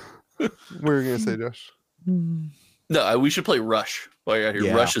 What were you gonna say, Josh? No, we should play Rush while you're out here.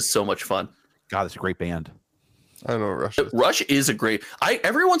 Yeah. Rush is so much fun. God, it's a great band. I don't know what Rush is. Rush is a great.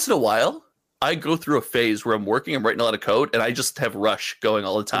 Every once in a while, I go through a phase where I'm writing a lot of code, and I just have Rush going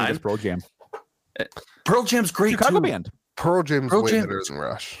all the time. Pearl Jam. Pearl Jam's great Chicago too. Band. Pearl Jam's way better than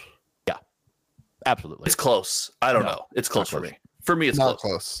Rush. Yeah, absolutely. It's close. I don't know. It's close for me. For me, it's not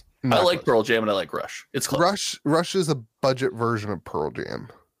close. Not I like Pearl Jam and I like Rush. It's close. Rush is a budget version of Pearl Jam.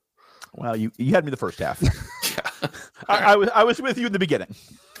 Well, you had me the first half. Yeah. I was with you in the beginning.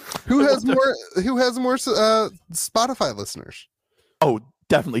 Who has more Spotify listeners? Oh,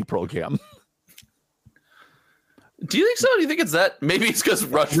 definitely Pearl Jam. Do you think so? Do you think it's that? Maybe it's because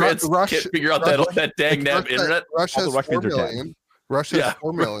Rush fans can't figure out that dang nab internet. Rush has 4 million. Rush has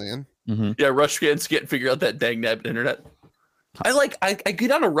 4 million. Mm-hmm. Yeah, Rush fans can't figure out that dang nab internet. I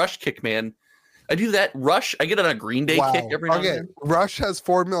get on a Rush kick, man. I do that. Rush, I get on a Green Day kick every now and then. Rush has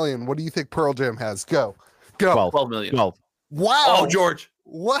 4 million. What do you think Pearl Jam has? Go. 12 million. 12. Wow. Oh, George.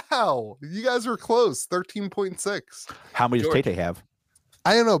 Wow. You guys were close. 13.6. How many does Tay have?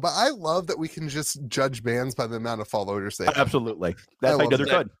 I don't know, but I love that we can just judge bands by the amount of followers they have. Absolutely. That's how you know they're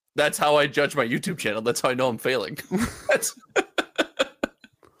good. That's how I judge my YouTube channel. That's how I know I'm failing.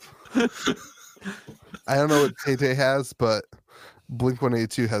 I don't know what Tay has, but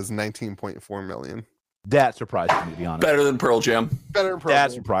Blink-182 has 19.4 million. That surprised me, to be honest. Better than Pearl Jam. Better than Pearl That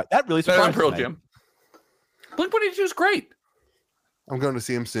Jam. surprised. That really Better than surprised Pearl me. Jam. Blink-182 is great. I'm going to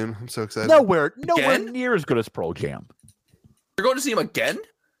see him soon. I'm so excited. Nowhere Again? near as good as Pearl Jam. You're going to see him again?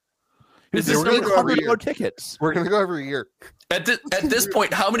 Is They this were really like every year? $100 tickets. We're going to go every year. At this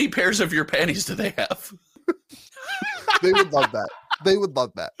point, how many pairs of your panties do they have? They would love that. They would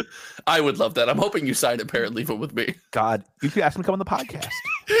love that. I would love that. I'm hoping you sign a pair and leave it with me. God, you should ask them to come on the podcast.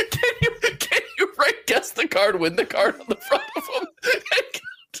 Can you write guess the card, win the card on the front of them? And give them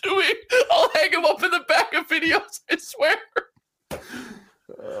to me. I'll hang them up in the back of videos, I swear.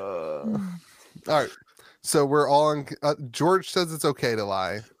 All right. So we're all on. George says it's okay to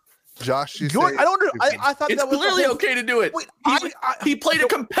lie. Josh, you George, say I don't know. I thought It's that was the clearly whole- okay to do it. Wait, He played a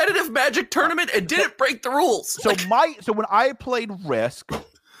competitive Magic tournament and didn't break the rules. So when I played Risk,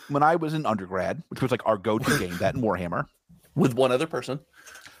 when I was in undergrad, which was like our go-to game, that and Warhammer, with one other person.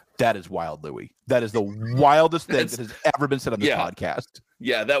 that is wild, Louie. That is the wildest thing that has ever been said on this podcast.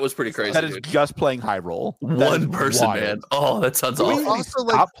 Yeah, that was pretty crazy. That is dude. just playing high roll. That One is person, wild. man. Oh, that sounds We awful. also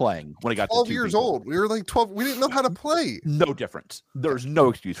like Stopped playing when I got to 12 two years people. old. We were like 12. We didn't know how to play. No difference. There's no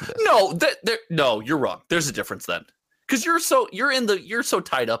excuse for this. No, you're wrong. There's a difference then, because you're so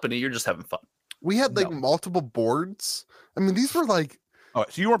tied up in it. You're just having fun. We had like multiple boards. I mean, these were like, Oh,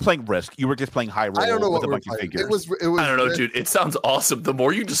 so you weren't playing Risk. You were just playing high roll I don't know with what a we were bunch of playing. figures. It was. I don't know, dude. It sounds awesome. The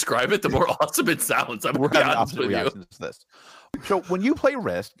more you describe it, the more awesome it sounds. I'm We're gonna be having honest opposite with you. reactions to this. So when you play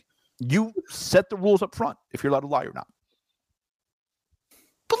Risk, you set the rules up front if you're allowed to lie or not.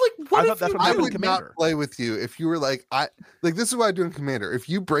 But like, what I thought if that's you what I happened would in not Commander. play with you if you were like, this is what I do in Commander. If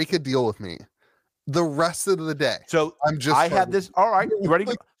you break a deal with me, the rest of the day, So I'm just. I had fighting. this. All right, you ready?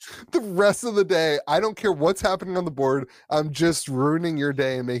 Like, the rest of the day, I don't care what's happening on the board. I'm just ruining your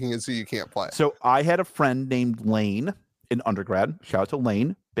day and making it so you can't play. So I had a friend named Lane in undergrad. Shout out to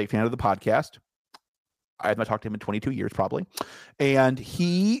Lane, big fan of the podcast. I have not talked to him in 22 years, probably. And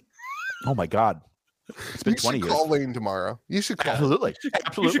he, oh my God, it's been You 20 should years. call Lane tomorrow. You should call. Absolutely,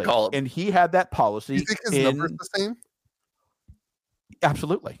 absolutely. You should call him. And he had that policy. You think his in, number's the same?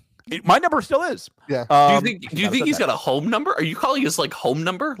 Absolutely, my number still is. Yeah. Do you think he's got a home number? Are you calling his like home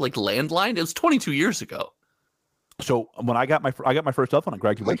number, like landline? It was 22 years ago. So when I got my first cell phone on My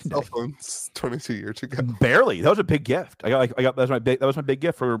graduation cell day, phone's 22 years ago. barely. That was a big gift. That was my big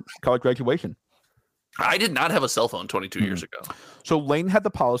gift for college graduation. I did not have a cell phone 22 years ago. So Lane had the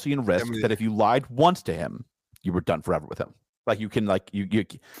policy in Risk mean- that if you lied once to him, you were done forever with him. Like you can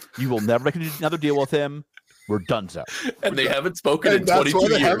you will never make another deal with him. We're done. So And they haven't spoken in And that's 22 why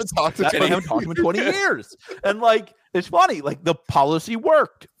they years. haven't talked to I haven't talked to him in 20 years. And like it's funny, like the policy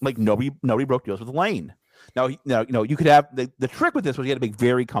worked. Like nobody broke deals with Lane. Now you could have the trick with this was you had to make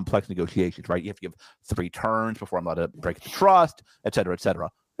very complex negotiations, right? You have to give 3 turns before I'm allowed to break the trust, et cetera, et cetera.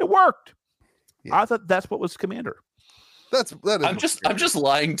 It worked. Yeah. I thought that's what was Commander. That is. I'm just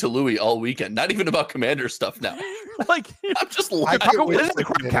lying to Louie all weekend. Not even about Commander stuff now. Like I'm just I lying. can't I'm wait going to for the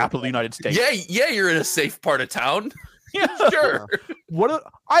crap Commander. capital of the United States. Yeah, you're in a safe part of town. Yeah, sure.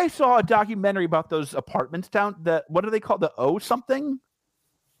 I saw a documentary about those apartments down that what do they call the O something?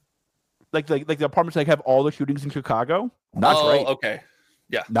 Like the apartments that have all the shootings in Chicago. Not great. Okay.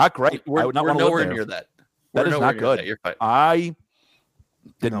 Yeah. Not great. I We're would not want to nowhere live there. near that. That We're is nowhere not near good. that. You're fine. I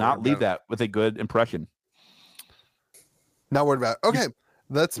did No, not we're leave not. that with a good impression. Not worried about it. Okay,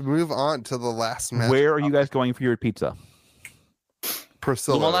 let's move on to the last match. Where are you guys going for your pizza?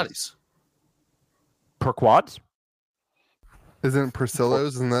 Priscilla? Malnati's. Per quads? Isn't it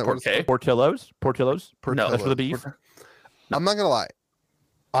Priscilla's? Isn't that what it's Okay. Portillo's? No. That's for the beef. I'm not gonna lie.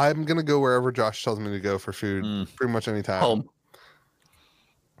 I'm gonna go wherever Josh tells me to go for food. Pretty much any time. Home.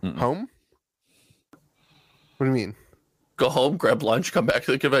 Home? What do you mean? Go home, grab lunch, come back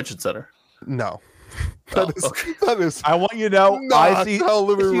to the convention center. No. Oh, That is I want you to know not I see how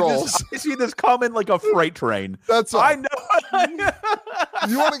Louie rolls. I see this coming like a freight train. That's I fine. know.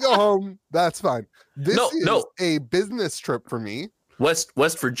 You want to go home? That's fine. This is No. a business trip for me. West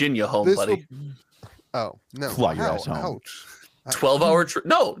Virginia home, This buddy. Oh no! Fly your Ow, ass home. Ouch! 12-hour trip.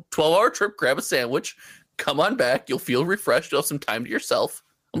 No, 12-hour trip. Grab a sandwich. Come on back. You'll feel refreshed. You'll have some time to yourself.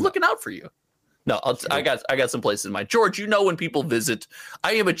 I'm looking out for you. No, I got some places in mind. George, you know when people visit,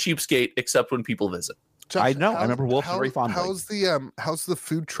 I am a cheapskate, except when people visit. Josh, I know. I remember Wolf very fondly. How's the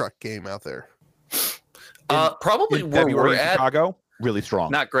food truck game out there? Probably In where February we're in at. Chicago, really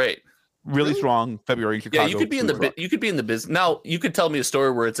strong. Not great. Really strong February in Chicago. Yeah, you could be in the business. Now, you could tell me a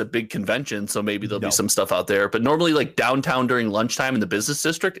story where it's a big convention, so maybe there'll be some stuff out there. But normally, like downtown during lunchtime in the business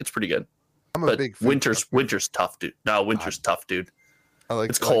district, it's pretty good. I'm a big winter's tough, dude. No, winter's tough, dude.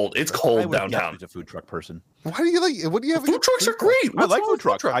 It's cold. It's cold downtown. He's a food truck person. Why do you like? What do you have? Food trucks are great. I like food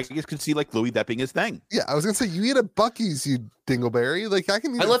trucks. I just can see like Louie that being his thing. Yeah, I was gonna say you eat at Buc-ee's, you dingleberry. Like I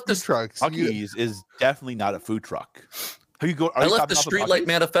can eat at food trucks. Buc-ee's is definitely not a food truck. I left the Streetlight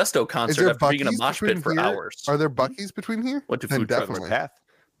Manifesto concert after being in a mosh pit for hours. Are there Buc-ee's between here? Went to food truck path.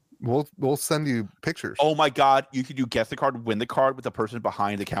 We'll send you pictures. Oh my God, you could do guess the card, win the card with the person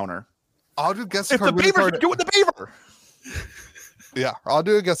behind the counter. I'll do guess the card. If the beaver, do it with the beaver. Yeah, I'll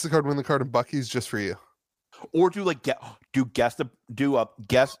do a guess the card, win the card, and Buc-ee's just for you. Or guess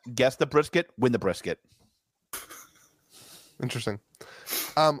the brisket, win the brisket. Interesting.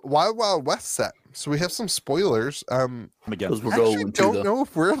 Wild Wild West set. So we have some spoilers. Again, I actually don't know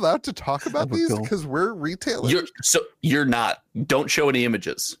if we're allowed to talk about these because we're retailers. You're not. Don't show any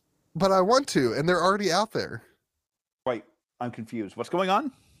images. But I want to, and they're already out there. Wait, I'm confused. What's going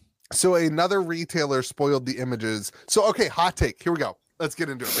on? So another retailer spoiled the images. So, okay, hot take. Here we go. Let's get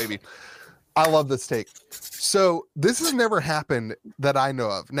into it, baby. I love this take. So this has never happened that I know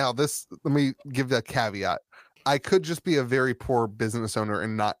of. Now, let me give that caveat. I could just be a very poor business owner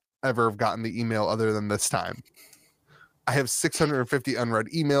and not ever have gotten the email other than this time. I have 650 unread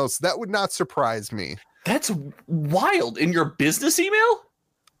emails. That would not surprise me. That's wild. In your business email?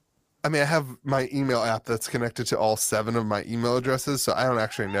 I mean, I have my email app that's connected to all 7 of my email addresses, so I don't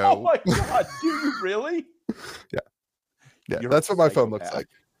actually know. Oh my God, do you really? Yeah, that's what my phone looks like.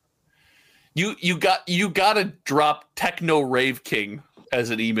 You got to drop Techno Rave King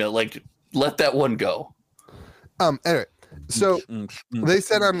as an email. Like, let that one go. Anyway, so they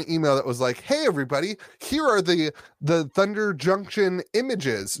sent out an email that was like, "Hey everybody, here are the Thunder Junction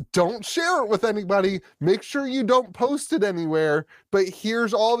images. Don't share it with anybody. Make sure you don't post it anywhere. But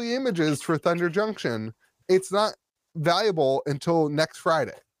here's all the images for Thunder Junction. It's not valuable until next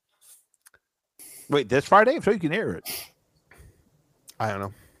Friday." Wait, this Friday? I'm sure you can hear it. I don't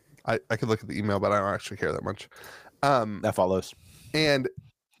know. I could look at the email, but I don't actually care that much. That follows. And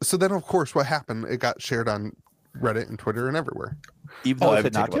so then, of course, what happened? It got shared on Reddit and Twitter and everywhere. Even though I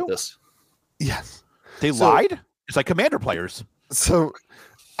said not to? This. Yes. They lied? It's like Commander players. So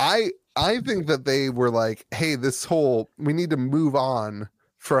I think that they were like, hey, we need to move on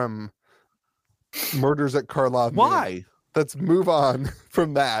from Murders at Karlov. Why? Let's move on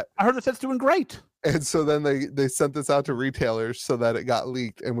from that. I heard the set's doing great. And so then they sent this out to retailers so that it got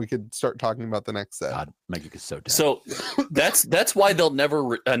leaked and we could start talking about the next set. God, Magic is so dead. So that's why they'll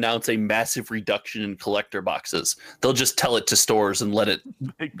never announce a massive reduction in collector boxes. They'll just tell it to stores and let it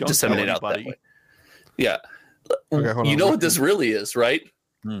disseminate out that way. Yeah. Okay, you know what this really is, right?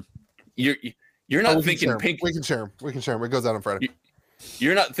 You're not thinking pink. We can share them. It goes out on Friday.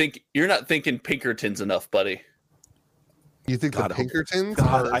 You're not thinking Pinkertons enough, buddy. You think the Pinkertons?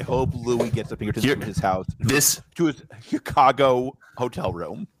 God, I hope Louie gets the Pinkertons from his house to his Chicago hotel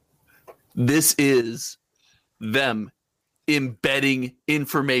room. This is them embedding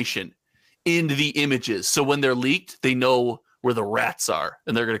information in the images. So when they're leaked, they know where the rats are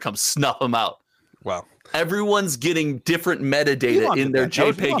and they're going to come snuff them out. Wow. Everyone's getting different metadata in their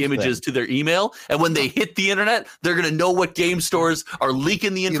JPEG images to their email. And when they hit the internet, they're going to know what game stores are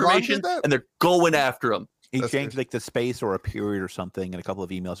leaking the information and they're going after them. He changed like the space or a period or something in a couple of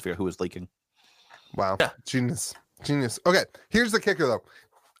emails to figure out who was leaking. Wow. Yeah. Genius. Okay. Here's the kicker though.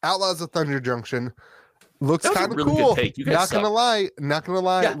 Outlaws of Thunder Junction looks kind of really cool. Not gonna lie.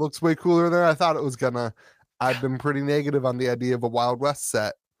 Yeah. It looks way cooler than I thought it was gonna. I've been pretty negative on the idea of a Wild West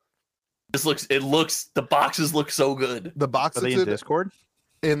set. The boxes look so good. The boxes are they in Discord?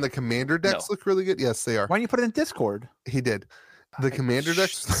 And the commander decks look really good. Yes, they are. Why don't you put it in Discord? He did. The commander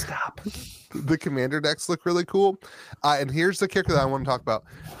decks stop. The commander decks look really cool. And here's the kicker that I want to talk about.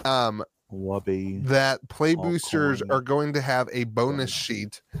 That play boosters are going to have a bonus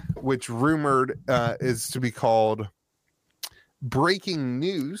sheet, which rumored is to be called Breaking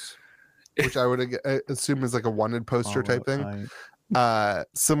News, which I would assume is like a wanted poster type thing.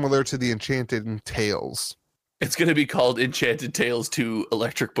 Similar to the Enchanted Tales. It's going to be called Enchanted Tales 2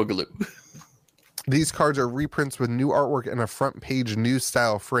 Electric Boogaloo. These cards are reprints with new artwork and a front page news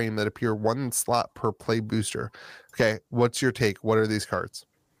style frame that appear one slot per play booster. Okay, what's your take? What are these cards?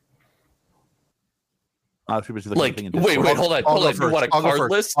 Wait, hold on. You want a card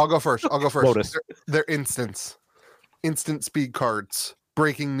list? I'll go first. They're instants. Instant speed cards.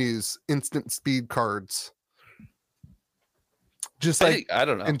 Breaking news. Instant speed cards. Just like I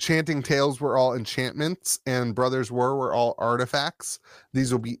don't know. Enchanting Tales were all enchantments and Brothers War were all artifacts,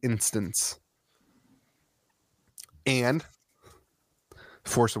 these will be instants. And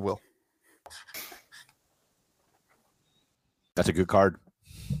Force of Will. That's a good card.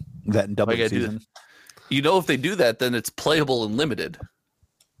 That in double season. If they do that, then it's playable and limited.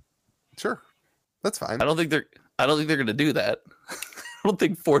 Sure, that's fine. I don't think they're going to do that. I don't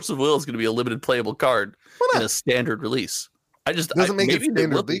think Force of Will is going to be a limited playable card in a standard release. Doesn't make it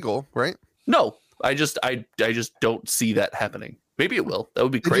standard legal, right? No, I just don't see that happening. Maybe it will. That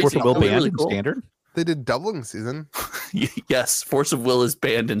would be crazy. Force of Will banned really in cool. standard. They did doubling season. Yes, Force of Will is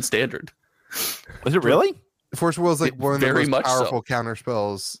banned in standard. Was it really? Force of Will is like one of the Very most much powerful counter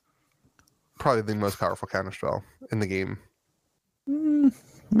spells. Probably the most powerful counter spell in the game.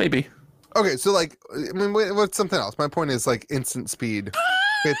 Maybe. Okay, so like, I mean, what's something else? My point is like instant speed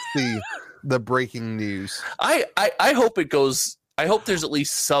fits the breaking news. I hope it goes. I hope there's at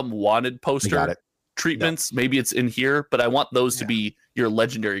least some wanted poster treatments. Maybe it's in here, but I want those to be your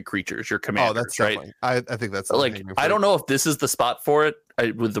legendary creatures, your commanders. Oh, that's right. I think that's Like I don't know if this is the spot for it.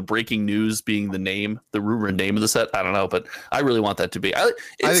 With the breaking news being the rumored name of the set, I don't know, but I really want that to be. I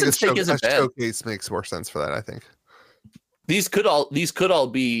think a showcase makes more sense for that. I think these could all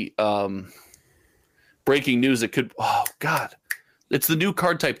be breaking news. It could. Oh God, it's the new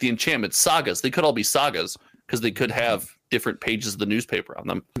card type, the enchantment sagas. They could all be sagas because they could have different pages of the newspaper on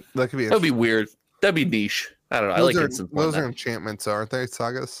them. That would be weird. That'd be niche. I don't know. Those are enchantments, aren't they?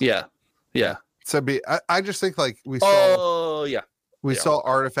 Sagas. Yeah. So I just think like we saw. Oh yeah. We saw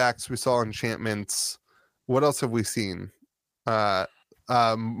artifacts. We saw enchantments. What else have we seen? March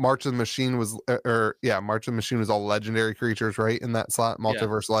of the Machine was, March of the Machine was all legendary creatures, right? In that slot,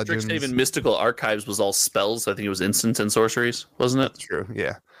 Multiverse Legends. Strixhaven Mystical Archives was all spells. I think it was instants and sorceries, wasn't it? That's true.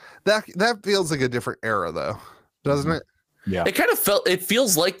 Yeah, that feels like a different era, though, doesn't it? Yeah, it kind of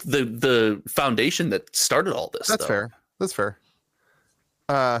feels like the foundation that started all this. That's fair.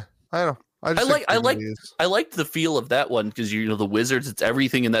 I don't know. I liked the feel of that one because the wizards. It's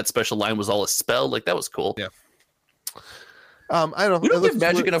everything in that special line was all a spell. Like that was cool. Yeah. I don't. We don't give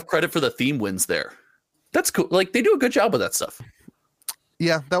Magic enough credit for the theme wins there. That's cool. Like they do a good job with that stuff.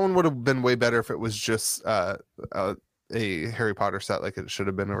 Yeah, that one would have been way better if it was just a Harry Potter set like it should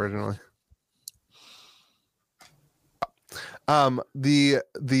have been originally. The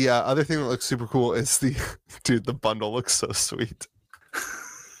other thing that looks super cool is the bundle looks so sweet.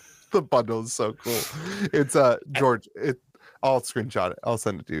 The bundle is so cool. It's George. I'll screenshot it. I'll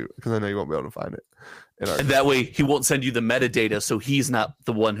send it to you because I know you won't be able to find it. And that way, he won't send you the metadata, so he's not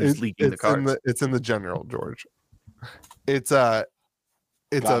the one who's leaking the cards. It's in the general, George. It's a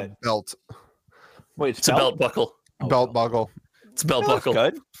belt. Wait, it's a belt buckle. Belt buckle. It's a belt buckle.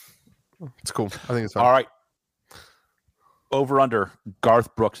 Good. It's cool. I think it's fun. All right. Over under.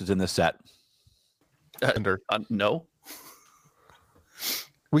 Garth Brooks is in this set. No.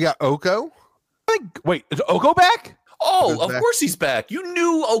 We got Oko. Wait, is Oko back? Oh, of course he's back. You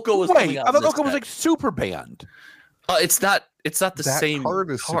knew Oko was coming out. I thought Oko was like super banned. It's not the same card.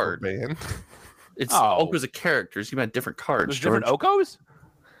 Is card. Super banned. It's Oko's a character. You meant different cards. There's different Okos?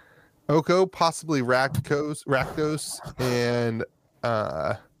 Oko, possibly Rakdos, and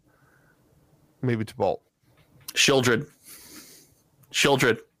maybe Tibalt. Children.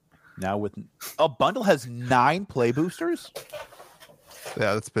 Now with a bundle has 9 play boosters.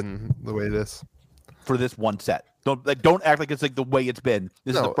 Yeah, that's been the way it is for this one set. Don't act like it's like the way it's been.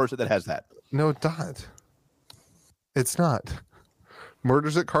 This is the first set that has that. No, it's not. It's not.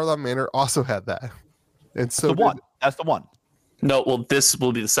 Murders at Carlisle Manor also had that. And so That's the one. No, well, this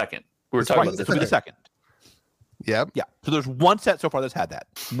will be the second. We're talking about this will be the second. Yep. Yeah. So there's one set so far that's had that.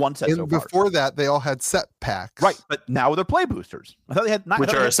 One set so far. Before that, they all had set packs. Right, but now they're play boosters. I thought they had 9,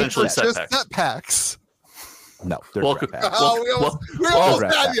 which are essentially set packs. No, they're welcome. packs. We almost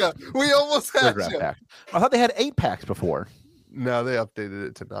had you. We almost had you. I thought they had 8 packs before. No, they updated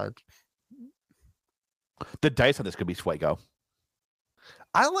it to 9. The dice on this could be Swago.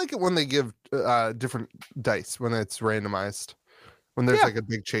 I like it when they give different dice when it's randomized. When there's like a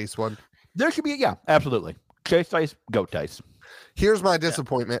big chase one. There should be, absolutely. Chase dice, goat dice. Here's my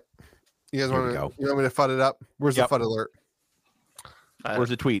disappointment. You guys want me to FUD it up? Where's the FUD alert? Where's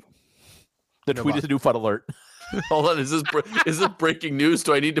the tweet? The tweet is a new FUD alert. Hold on, is this breaking news?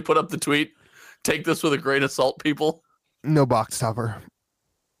 Do I need to put up the tweet? Take this with a grain of salt, people. No box topper.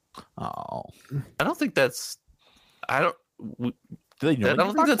 Oh, I don't think that's. I don't think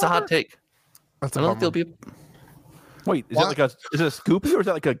that's a hot take. That's I don't think there'll be. Wait, is it a Scoopy or is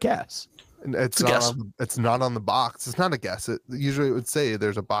that like a guess? It's not on the box. It's not a guess. Usually it would say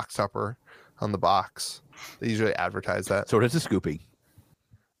there's a box topper on the box. They usually advertise that. So does the Scoopy.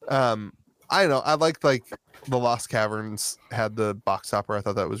 I don't know. I liked like the Lost Caverns had the box topper. I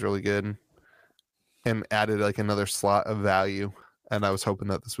thought that was really good, and added like another slot of value. And I was hoping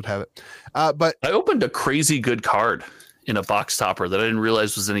that this would have it. But I opened a crazy good card in a box topper that I didn't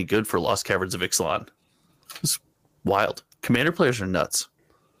realize was any good for Lost Caverns of Ixalan. It's wild. Commander players are nuts.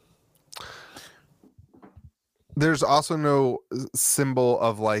 there's also no symbol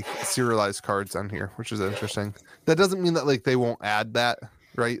of like serialized cards on here, which is interesting. That doesn't mean that like they won't add that,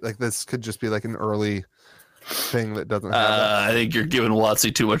 right? Like this could just be like an early thing that doesn't have that. I think you're giving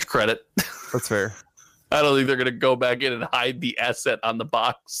WotC too much credit. That's fair. I don't think they're going to go back in and hide the asset on the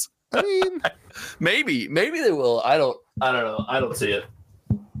box. I mean, maybe they will. I don't know. I don't see it.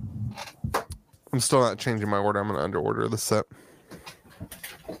 I'm still not changing my order. I'm going to under order this set.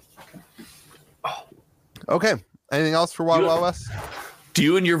 Okay. Anything else for Wild Wild West? Do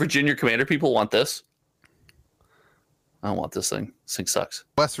you and your Virginia Commander people want this? I don't want this thing. This thing sucks.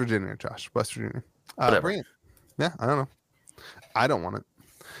 West Virginia, Josh. West Virginia. Whatever. Bring it. Yeah, I don't know. I don't want it.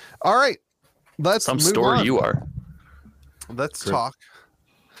 All right. Let's Some move store on. you are. Let's Great. talk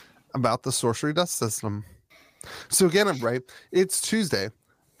about the sorcery dust system. So again, I'm right. It's Tuesday.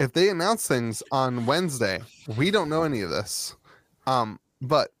 If they announce things on Wednesday, we don't know any of this.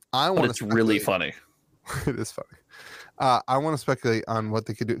 But I want to. It's really funny. It is funny. I want to speculate on what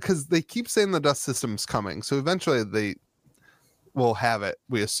they could do because they keep saying the dust system's coming. So eventually they will have it,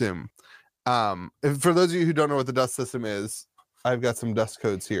 we assume. For those of you who don't know what the dust system is, I've got some dust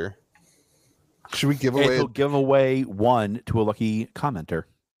codes here. Should we give away? He'll give away one to a lucky commenter.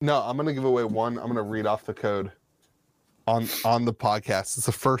 No, I'm going to give away one. I'm going to read off the code on the podcast. It's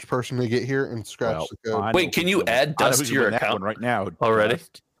the first person to get here and scratch the code. Wait, can you add dust to your account right now already?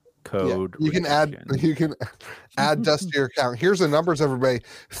 Dust code. Yeah, you can add dust to your account. Here's the numbers, everybody.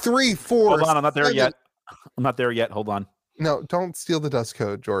 3, 4. Hold on, I'm not there 7. yet. I'm not there yet. Hold on. No, don't steal the dust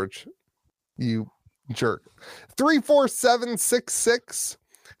code, George. You jerk. 3, 4, 7, 6, 6,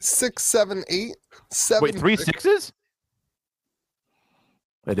 6, 7, 8, 7. Wait, 3 6s?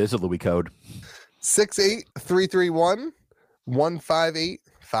 It is a Louie code. 6, 8, 3, 3, 1, 1, 5, 8,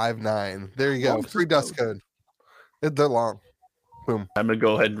 5, 9. There you go. Long Free dust code. They're long. Boom. I'm going to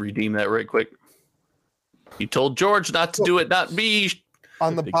go ahead and redeem that right quick. You told George not to do it, not me.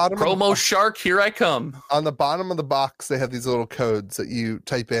 On the bottom Promo shark, here I come. On the bottom of the box, they have these little codes that you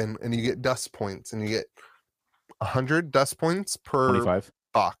type in, and you get dust points, and you get 100 dust points per 25.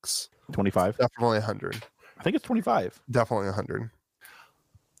 box. 25. Definitely 100. I think it's 25. Definitely 100.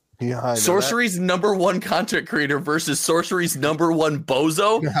 Yeah, I know Sorcery's #1 content creator versus Sorcery's #1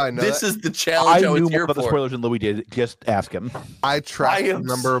 bozo. Yeah, I know this that. is the challenge I I was knew here more about the for. spoilers than Louie did. Just ask him. I tracked the am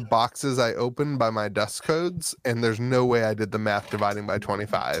number of boxes I opened by my dust codes, and there's no way I did the math dividing by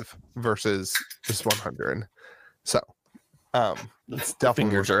 25 versus just 100. So, it's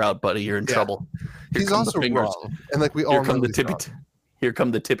definitely Fingers are out, buddy. You're in trouble. Here he's come the also fingers. wrong, and like we all Here know come the he's tippy. wrong. Here come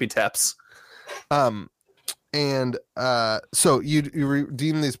the tippy taps. And so you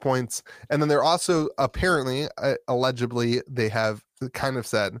redeem these points, and then they're also apparently allegedly they have kind of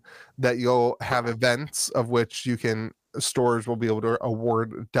said that you'll have events of which stores will be able to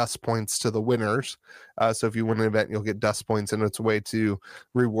award dust points to the winners. So if you win an event, you'll get dust points, and it's a way to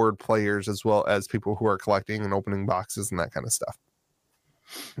reward players as well as people who are collecting and opening boxes and that kind of stuff.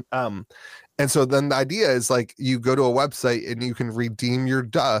 And so then the idea is like you go to a website and you can redeem your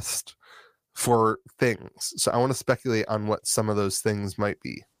dust for things. So I want to speculate on what some of those things might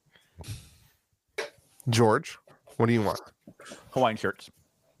be. George, what do you want? Hawaiian shirts.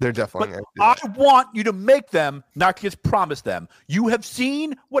 They're definitely. I want you to make them, not just promise them. You have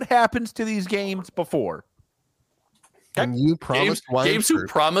seen what happens to these games before. And you promised games who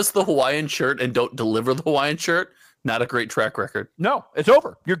promise the Hawaiian shirt and don't deliver the Hawaiian shirt, not a great track record. No, it's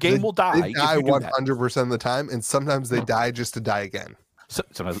over. Your game will die. They die 100% of the time, and sometimes they die just to die again.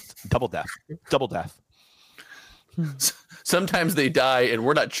 Sometimes it's double death. Double death. Sometimes they die, and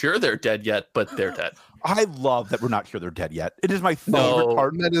we're not sure they're dead yet, but they're dead. I love that we're not sure they're dead yet. It is my favorite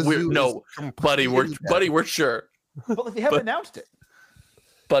part. Buddy, we're sure. But they haven't announced it.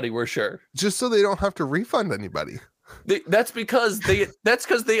 Buddy, we're sure. Just so they don't have to refund anybody. That's because they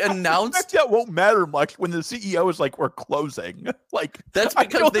announced that won't matter much when the CEO is like, we're closing. Like that's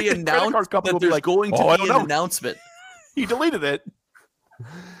because they announced that there's going to be an announcement. He deleted it.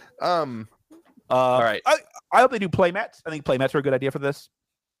 All right. I hope they do playmats. I think playmats are a good idea for this.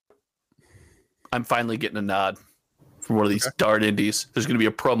 I'm finally getting a nod from one of these darn indies. There's going to be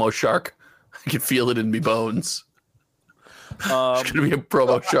a promo shark. I can feel it in me bones. There's going to be a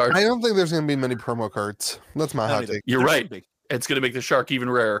promo shark. I don't think there's going to be many promo cards. That's my hot take. You're right. It's going to make the shark even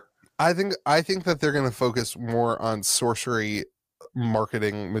rarer. I think that they're going to focus more on sorcery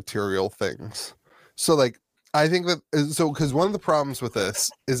marketing material things. So like I think that because one of the problems with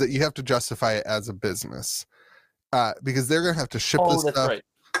this is that you have to justify it as a business, because they're going to have to ship this stuff. Right.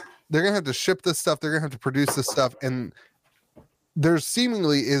 They're going to have to ship this stuff. They're going to have to produce this stuff, and there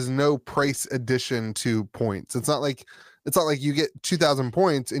seemingly is no price addition to points. It's not like you get 2,000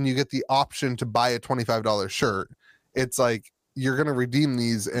 points and you get the option to buy a $25 shirt. It's like you're going to redeem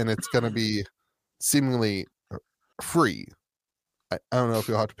these and it's going to be seemingly free. I don't know if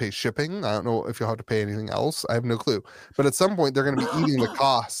you'll have to pay shipping. I don't know if you'll have to pay anything else. I have no clue. But at some point, they're going to be eating the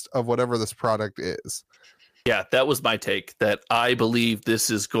cost of whatever this product is. Yeah, that was my take, that I believe this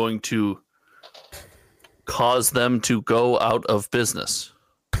is going to cause them to go out of business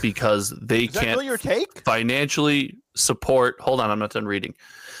because they can't really your take? Financially support. Hold on, I'm not done reading.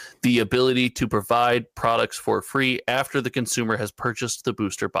 The ability to provide products for free after the consumer has purchased the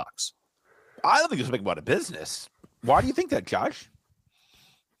booster box. I don't think it's making about a business. Why do you think that, Josh?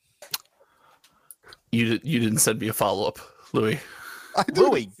 You didn't send me a follow-up, Louie.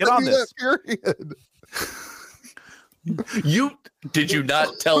 Louie, get on this. Period. Did you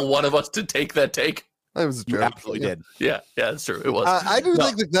not tell one of us to take that take? That was a joke. You absolutely did. Yeah, that's true. It was. I do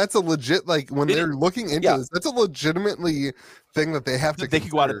think that that's a legit, like when they're looking into this, that's a legitimately thing that they have to. They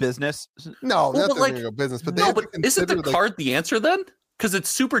could go out of business. No, that's not going to go business. But isn't the card the answer then? Because it's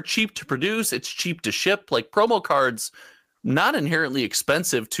super cheap to produce, it's cheap to ship. Like promo cards, not inherently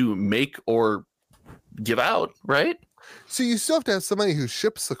expensive to make or give out, right? So you still have to have somebody who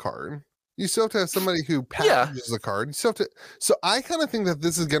ships the card. You still have to have somebody who packages the card. You still have to. So I kind of think that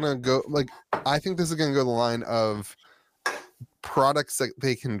this is gonna go I think this is gonna go the line of products that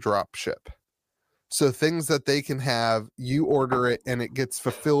they can drop ship. So things that they can have, you order it and it gets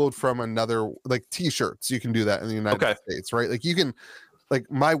fulfilled from another, like T-shirts. You can do that in the United States, right? Like you can, like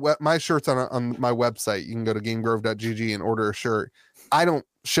my shirts on my website. You can go to gamegrove.gg and order a shirt. I don't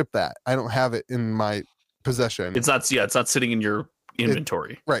ship that. I don't have it in my possession. It's not sitting in your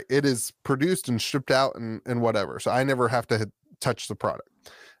inventory. Right. It is produced and shipped out and whatever. So I never have to touch the product.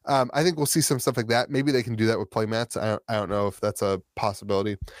 I think we'll see some stuff like that. Maybe they can do that with playmats. I don't know if that's a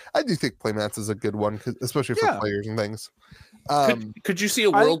possibility. I do think playmats is a good one, especially for players and things. Could you see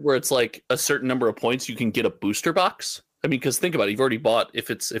a world where it's like a certain number of points you can get a booster box? I mean, because think about it, you've already bought.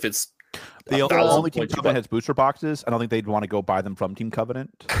 If it's the only Team Covenant has booster boxes, I don't think they'd want to go buy them from Team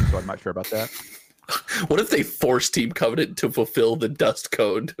Covenant. So I'm not sure about that. What if they force Team Covenant to fulfill the dust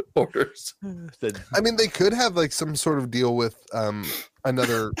code orders? I mean, they could have like some sort of deal with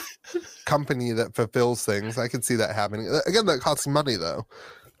another company that fulfills things. I could see that happening. Again, that costs money though.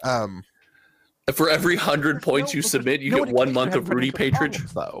 For every 100 points you submit, you get 1 month of Rudy patronage.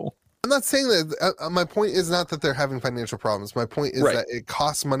 Though I'm not saying that. My point is not that they're having financial problems. My point is that it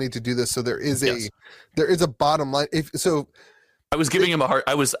costs money to do this. So there is a bottom line. I was giving him a hard.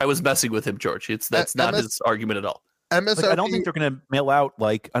 I was messing with him, George. That's not his argument at all. MSRP, I don't think they're going to mail out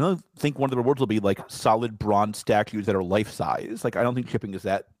I don't think one of the rewards will be like solid bronze statues that are life size. Like I don't think shipping is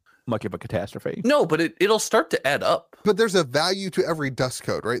that much of a catastrophe. No, but it'll start to add up. But there's a value to every dust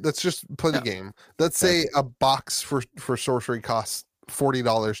code, right? Let's just play the game. Let's say a box for sorcery costs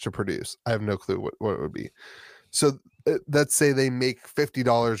 $40 to produce. I have no clue what it would be. So let's say they make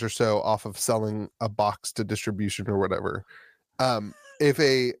 $50 or so off of selling a box to distribution or whatever. If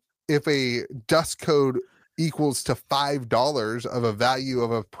a dust code equals to $5 of a value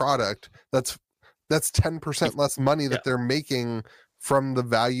of a product, that's 10% less money that they're making from the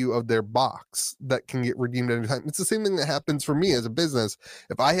value of their box that can get redeemed at any time. It's the same thing that happens for me as a business.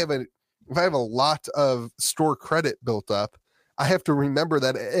 If I have a lot of store credit built up, I have to remember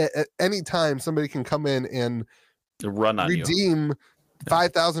that at any time somebody can come in and redeem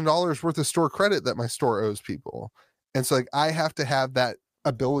 $5,000 worth of store credit that my store owes people. And so I have to have that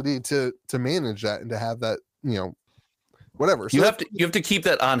ability to manage that and to have that, whatever. So you have to keep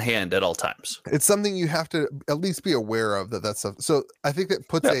that on hand at all times. It's something you have to at least be aware of that stuff. So I think that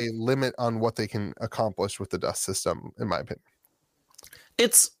puts a limit on what they can accomplish with the dust system, in my opinion.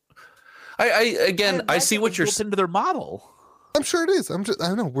 I see what you're saying into their model. I'm sure it is. I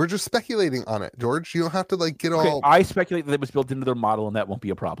don't know. We're just speculating on it, George. You don't have to get all. I speculate that it was built into their model, and that won't be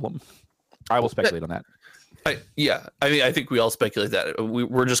a problem. I will speculate on that. I think we all speculate that.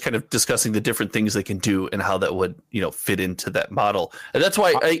 We're just kind of discussing the different things they can do and how that would, fit into that model. And that's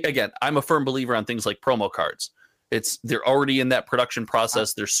why, I'm a firm believer on things like promo cards. They're already in that production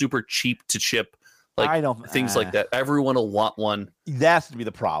process. They're super cheap to ship. Things like that. Everyone will want one. That's to be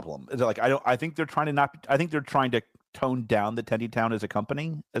the problem. I think they're trying to tone down the Tendy Town as a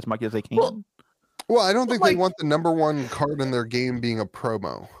company as much as they can. Well, I don't think they want the number one card in their game being a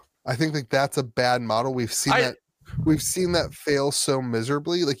promo. I think like that's a bad model. We've seen that fail so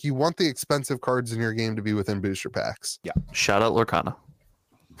miserably. Like you want the expensive cards in your game to be within booster packs. Yeah. Shout out Lorcana.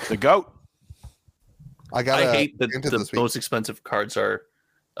 The GOAT. I hate that the most expensive cards are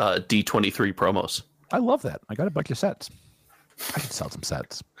D23 promos. I love that. I got a bunch of sets. I could sell some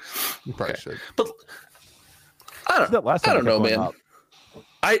sets. You probably should. But I don't know, man.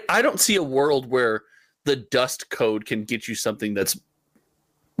 I don't see a world where the dust code can get you something that's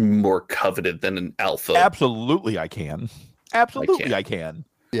more coveted than an alpha. Absolutely, I can. Absolutely, I can.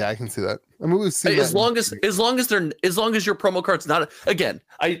 Yeah, I can see that. I mean, we've seen as long as your promo card's not again.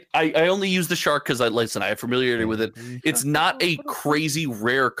 I only use the shark because I have familiarity with it. It's not a crazy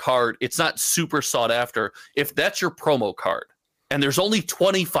rare card. It's not super sought after. If that's your promo card, and there's only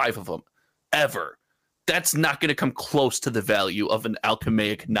 25 of them ever, that's not going to come close to the value of an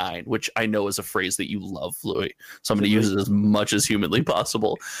alchemaic 9, which I know is a phrase that you love, Louie. So I'm going to use it as much as humanly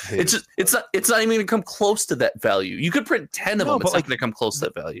possible. It's not even going to come close to that value. You could print 10 of them, it's not going to come close to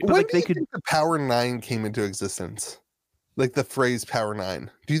that value. When do you think the Power 9 came into existence? Like the phrase Power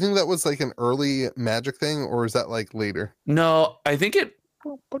 9. Do you think that was like an early Magic thing, or is that like later? No, I think it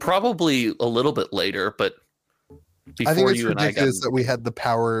probably a little bit later, but before I think it's you and ridiculous that we had the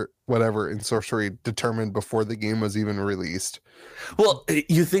power whatever in sorcery determined before the game was even released. Well,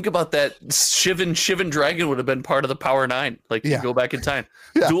 you think about that, Shivan Dragon would have been part of the Power 9. Like, you go back in time.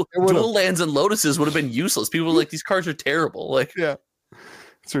 Yeah, dual lands and lotuses would have been useless. People were like, these cards are terrible. Like, yeah,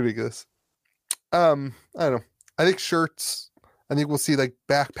 it's ridiculous. I don't know. I think shirts. I think we'll see like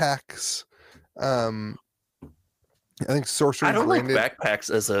backpacks. I think sorcery. I don't like backpacks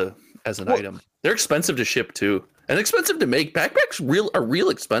as an item. They're expensive to ship too, and expensive to make. Backpacks are real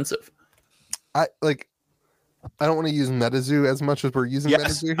expensive. I don't want to use MetaZoo as much as we're using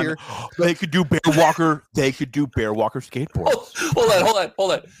MetaZoo here. They could do Bear Walker. They could do Bear Walker skateboard. Oh,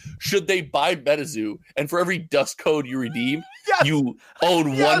 hold on. Should they buy MetaZoo, and for every dust code you redeem, you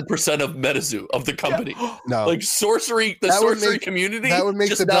own 1% of MetaZoo of the company? No, like sorcery community that would make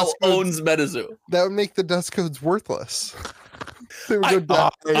just the now dust owns MetaZoo. That would make the dust codes worthless. Listen,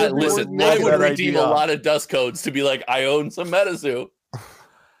 I would redeem a lot of dust codes to be like, I own some MetaZoo.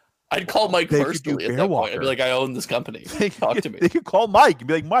 I'd call Mike personally at that point. I'd be like, I own this company. Talk to me. They could call Mike and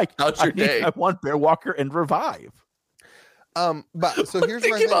be like, Mike, how's your day? I want Bear Walker and Revive. But so here's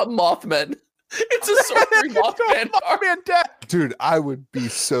my thing about Mothmen. It's a sorcery Mothman deck. Dude, I would be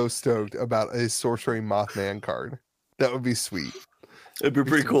so stoked about a sorcery Mothman card. That would be sweet. It'd be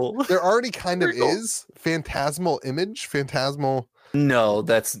pretty cool. There already kind of is Phantasmal Image. Phantasmal. No,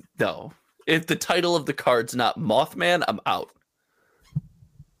 no. If the title of the card's not Mothman, I'm out.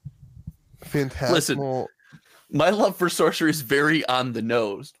 Phantasmal. Listen, my love for sorcery is very on the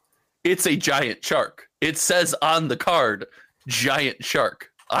nose. It's a giant shark. It says on the card, giant shark.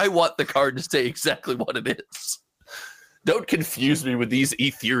 I want the card to say exactly what it is. Don't confuse me with these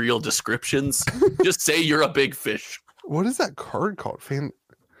ethereal descriptions. Just say you're a big fish. What is that card called?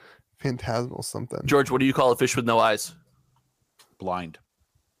 Phantasmal something. George, what do you call a fish with no eyes? Blind.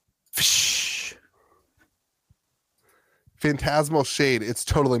 Fish. Phantasmal Shade. It's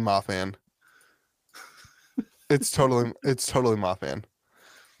totally Mothman. It's totally Mothman.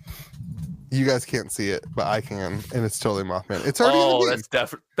 You guys can't see it, but I can, and it's totally Mothman. It's already.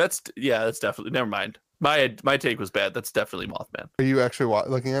 That's definitely. Never mind. My take was bad. That's definitely Mothman. Are you actually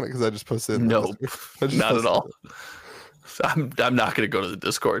looking at it? Because I just posted it. No, not at all. I'm not going to go to the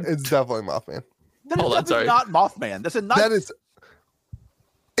Discord. It's definitely Mothman. That's not Mothman. That is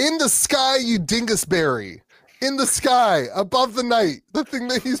in the sky, you dingusberry. In the sky, above the night, the thing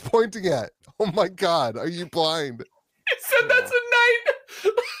that he's pointing at. Oh my God, are you blind? He said that's a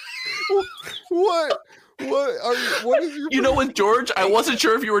night. What? What is your? You know what, George? I wasn't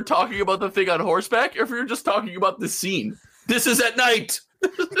sure if you were talking about the thing on horseback or if you were just talking about the scene. This is at night.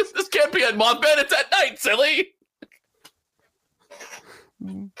 This can't be at Mothman. It's at night, silly.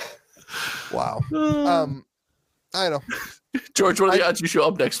 Wow. I know. George, what are the odds you show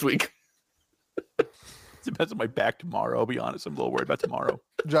up next week? Depends on my back tomorrow. I'll be honest. I'm a little worried about tomorrow.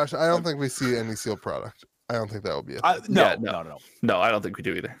 Josh, I don't think we see any sealed product. I don't think that will be it. No, I don't think we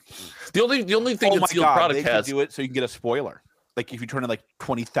do either. The only thing that sealed product has do it so you can get a spoiler. Like if you turn in like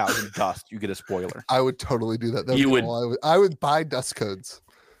 20,000 dust, you get a spoiler. I would totally do that. I would buy dust codes.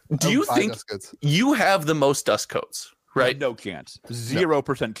 Do you think you have the most dust codes? Right? No chance.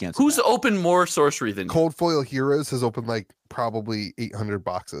 0% chance. Who's opened more sorcery than you? Cold Foil Heroes has opened like probably 800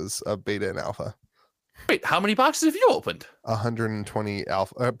 boxes of beta and alpha. Wait, how many boxes have you opened? 120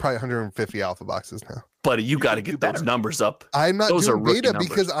 alpha, probably 150 alpha boxes now. Buddy, you got to get those numbers up. I'm not doing beta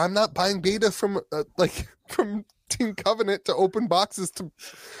because I'm not buying beta from Team Covenant to open boxes to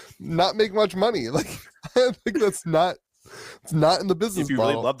not make much money. Like, I think it's not in the business. If you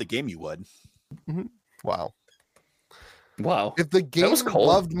model. really love the game, you would. Wow. Wow. If the game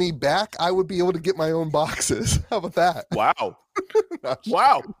loved me back, I would be able to get my own boxes. How about that? Wow.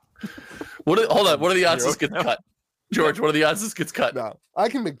 Wow. Hold on. What are the odds this gets cut? George, what are the odds this gets cut? No, I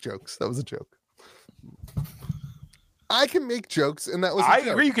can make jokes. That was a joke. I can make jokes, and that was. I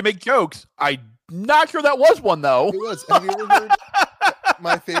agree. You can make jokes. I'm not sure that was one though. It was. Have you ever heard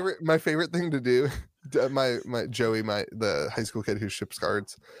my favorite thing to do? My Joey, the high school kid who ships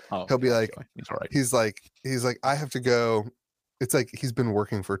cards. Oh, he'll be like, he's all right. He's like, I have to go. It's like he's been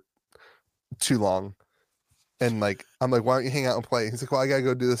working for too long, and like I'm like, why don't you hang out and play? He's like, well, I gotta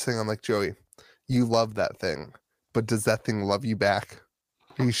go do this thing. I'm like, Joey, you love that thing, but does that thing love you back?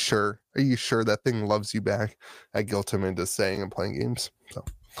 Are you sure? Are you sure that thing loves you back? I guilt him into staying and playing games. So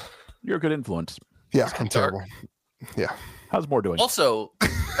you're a good influence. Yeah, I'm terrible. Yeah. How's more doing? Also,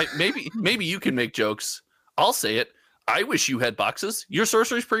 maybe you can make jokes. I'll say it. I wish you had boxes. You're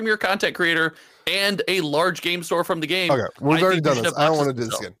Sorcery's premier content creator and a large game store from the game. Okay, we've already done this. I don't want to do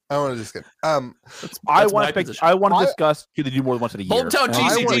this again. I want to discuss can they do more than once in a year. Hometown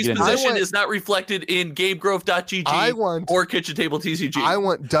TCG's position is not reflected in GameGrove.gg or Kitchen Table TCG. I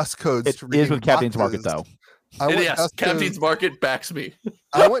want dust codes. It is with Captain's Market though. Captain's Market backs me.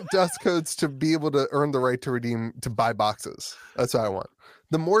 I want dust codes to be able to earn the right to buy boxes. That's what I want.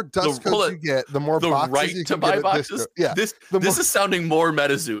 The more dust codes you get, the more boxes right you to can buy get boxes. Yeah, this is sounding more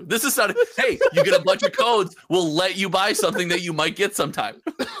MetaZoo. This is sounding. Hey, you get a bunch of codes. We'll let you buy something that you might get sometime.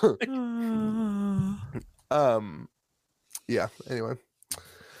 Yeah. Anyway.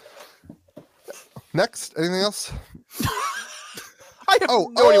 Next, anything else? I have no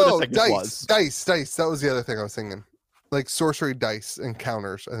idea what the segment was. Dice. That was the other thing I was thinking. Like sorcery dice and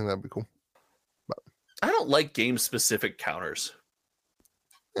counters. I think that'd be cool. But I don't like game-specific counters.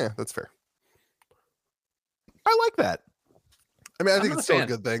 Yeah, that's fair. I like that. I mean, I think it's still a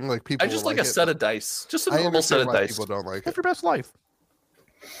good thing. Like people, I just like a set of dice, just a normal set of dice. People don't like it. Your best life.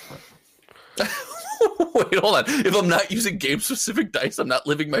 Wait, hold on. If I'm not using game-specific dice, I'm not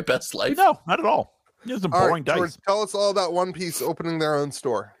living my best life. No, not at all. It's some boring dice. George, tell us all about One Piece opening their own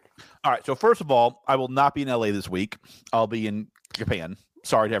store. All right. So first of all, I will not be in LA this week. I'll be in Japan.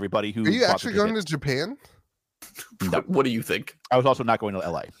 Sorry to everybody who. Are you actually going to Japan? No. What do you think? I was also not going to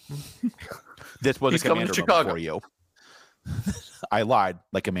LA. This was He's a coming Commander to Chicago for you. I lied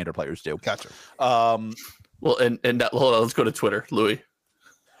like Commander players do. Gotcha. Well, and hold on, let's go to Twitter, Louie.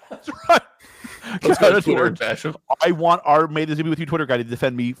 That's right. Let's go to Twitter and bash him. I want our May This Be With You Twitter guy to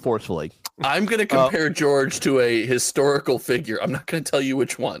defend me forcefully. I'm going to compare George to a historical figure. I'm not going to tell you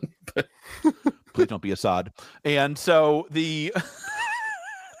which one. But please don't be Assad. And so the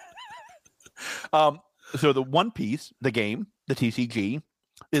so the One Piece, the game, the TCG,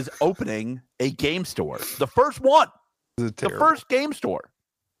 is opening a game store. The first one. The first game store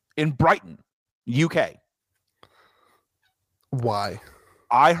in Brighton, UK. Why?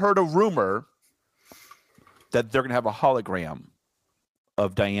 I heard a rumor that they're going to have a hologram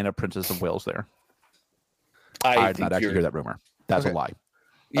of Diana, Princess of Wales there. I did not actually hear that rumor. That's a lie.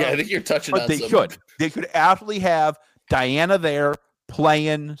 Yeah, I think you're touching on they should. They should absolutely have Diana there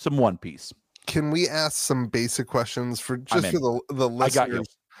playing some One Piece. Can we ask some basic questions for the listeners? I got you.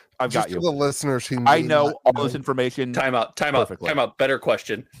 I've got you. For the listeners who I know all this information. Time out. Better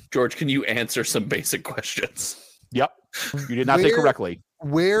question. George, can you answer some basic questions? Yep. You did not say correctly.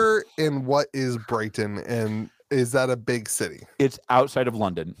 Where and what is Brighton, and is that a big city? It's outside of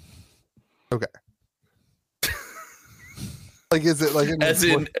London. Okay. Like, is it like as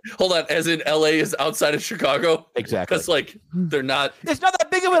in LA is outside of Chicago? Exactly. Because like they're not. It's not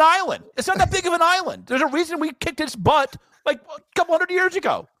that big of an island. There's a reason we kicked its butt like a couple hundred years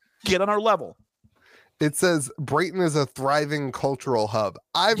ago. Get on our level. It says Brighton is a thriving cultural hub.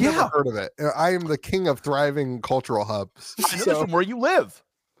 I've never heard of it. I am the king of thriving cultural hubs. I know this from where you live.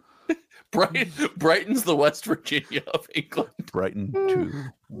 Brighton's the West Virginia of England. Brighton to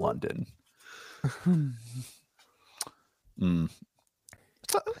London.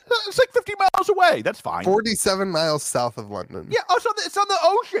 It's like 50 miles away. That's fine. 47 miles south of London. Yeah. Oh, so it's on the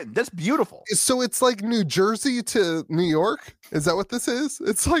ocean. That's beautiful. So it's like New Jersey to New York. Is that what this is?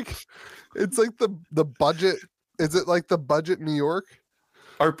 It's like the budget. Is it like the budget New York?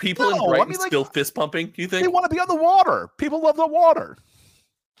 Are people in Brighton still fist pumping? Do you think they want to be on the water? People love the water.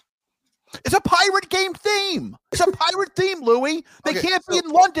 It's a pirate game theme. It's a pirate theme, Louie. They can't be in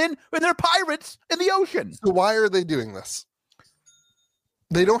London when they're pirates in the ocean. So why are they doing this?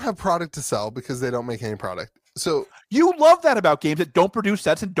 They don't have product to sell because they don't make any product. So You love that about games that don't produce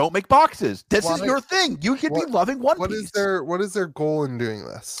sets and don't make boxes. This is Why- your thing. You should be loving One Piece. What is their goal in doing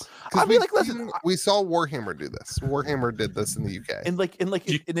this? I mean, like, listen, we saw Warhammer do this. Warhammer did this in the UK. and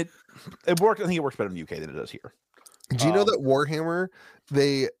it worked. I think it works better in the UK than it does here. Do you know that Warhammer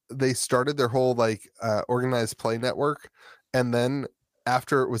they started their whole like organized play network, and then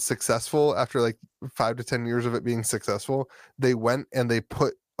after it was successful, after like 5 to 10 years of it being successful, they went and they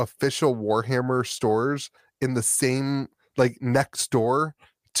put official Warhammer stores in the same like next door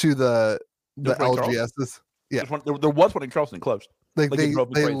to the LGSs. Yeah, there was one in Charleston closed. Like they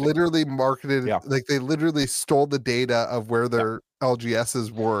literally marketed, like they literally stole the data of where their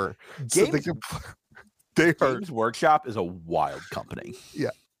LGSs were. So Games Workshop is a wild company. Yeah.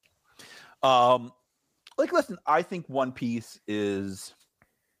 Like, listen, I think One Piece is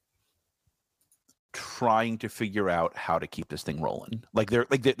trying to figure out how to keep this thing rolling. Like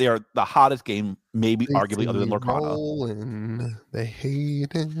they are the hottest game, maybe arguably other than Lorcana. They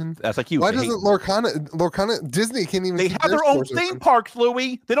hate it. That's like you. Why doesn't Lorcana Disney can't even? They have their own theme parks,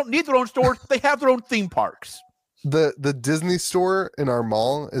 Louie. They don't need their own stores. They have their own theme parks. The Disney store in our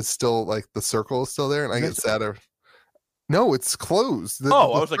mall is still like the circle is still there, and I get sadder. No, it's closed. I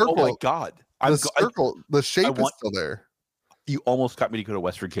was like, oh my god. The shape is still there. You almost got me to go to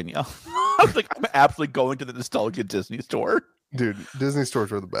West Virginia. I was like, I'm absolutely going to the nostalgia Disney store. Dude, Disney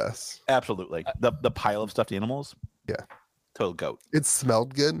stores were the best. Absolutely. The pile of stuffed animals. Yeah. Total goat. It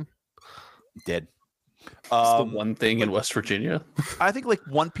smelled good. It did. It's the one thing in West Virginia. I think like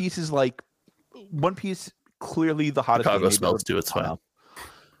One Piece is like clearly the hottest. Chicago smells too. It's fine.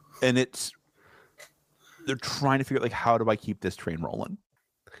 And they're trying to figure out like, how do I keep this train rolling?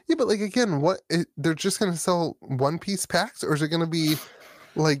 Yeah, but like again, they're just gonna sell One Piece packs, or is it gonna be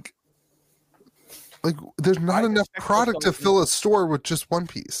like there's not enough product to fill a store with just One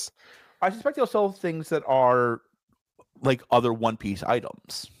Piece? I suspect they'll sell things that are like other One Piece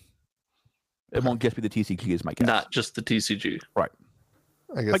items. It won't just be the TCG, is my guess. Not just the TCG, right?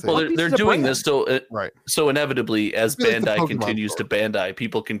 I guess. Well, they're doing this right. So inevitably, as Bandai continues to Bandai,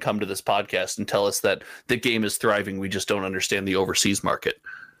 people can come to this podcast and tell us that the game is thriving. We just don't understand the overseas market.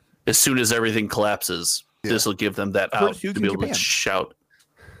 As soon as everything collapses, this will give them that out to be able to shout.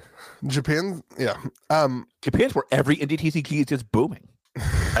 Japan, yeah. Japan's where every indie TCG is just booming.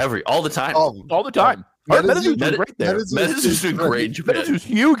 All the time. All the time. Metazu's doing great there. Metazu's doing great in Japan. Metazu's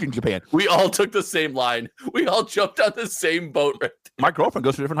huge in Japan. We all took the same line. We all jumped on the same boat. Right there. My girlfriend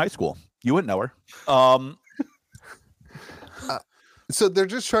goes to a different high school. You wouldn't know her. So they're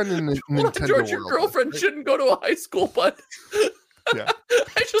just trying to Nintendo George, your girlfriend shouldn't go to a high school, but yeah.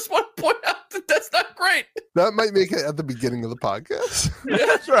 I just want to point out that that's not great. That might make it at the beginning of the podcast. Yeah,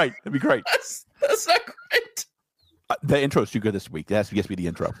 that's right. That'd be great. That's not great. The intro's too good this week. That has to be the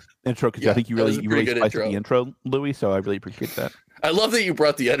intro. Because I think you really spiced the intro, Louie. So I really appreciate that. I love that you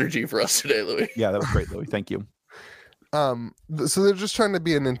brought the energy for us today, Louie. Yeah, that was great, Louie. Thank you. So they're just trying to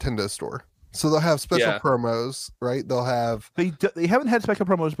be a Nintendo store. So they'll have special promos, right? They'll have they haven't had special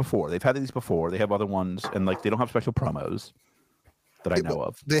promos before. They've had these before. They have other ones, and like they don't have special promos that I know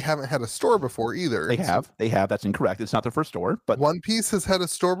of. They haven't had a store before either. They have. That's incorrect. It's not their first store, but One Piece has had a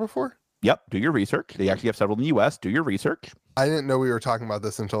store before. Yep. Do your research. They actually have several in the U.S. Do your research. I didn't know we were talking about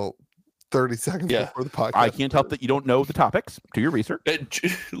this until 30 seconds before the podcast. I can't help that you don't know the topics. Do your research.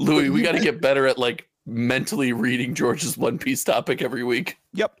 Louie, we got to get better at like mentally reading George's One Piece topic every week.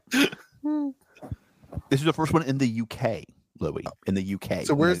 Yep. This is the first one in the UK, Louie. In the UK.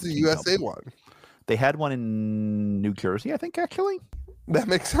 So where's the USA one? They had one in New Jersey, I think, actually. That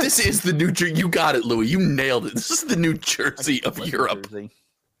makes sense. This is the New Jersey. You got it, Louie. You nailed it. This is the New Jersey of Europe.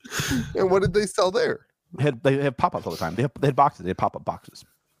 And what did they sell there? They have pop-ups all the time. They had boxes. They had pop-up boxes.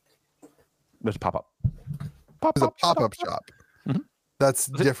 There's a pop-up. It's a pop-up shop. Mm-hmm. That's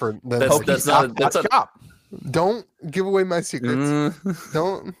different than that's not a shop. Don't give away my secrets.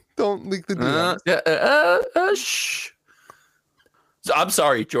 Don't leak the DMs. Shh. So I'm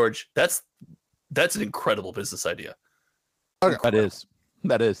sorry, George. That's an incredible business idea. Okay. That is.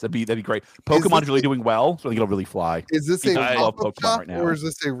 That'd be great. Pokemon's really doing well, so I think it'll really fly. Is this a pop-up shop right now. or is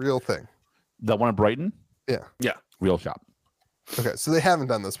this a real thing? The one in Brighton? Yeah. Real shop. Okay, so they haven't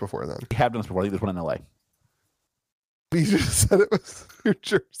done this before then. They have done this before. I think there's one in LA. You just said it was New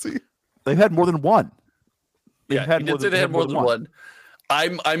Jersey. They've had more than one. They had more than one.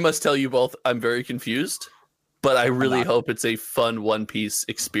 I must tell you both, I'm very confused, but I really hope it's a fun One Piece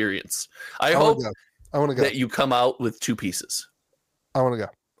experience. I hope that you come out with 2 pieces. I want to go.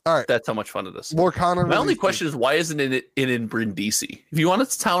 All right. That's how much fun it is. Lorcana. My only question is, why isn't it in Brindisi? If you want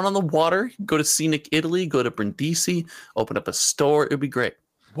a town on the water, go to scenic Italy, go to Brindisi, open up a store. It'd be great.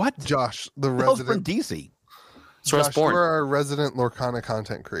 What? Josh, the Hell's resident. Brindisi? That's where I was Josh, you born. are our resident Lorcana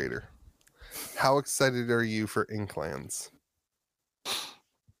content creator. How excited are you for Inklands?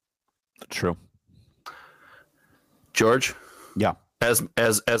 True. George? Yeah.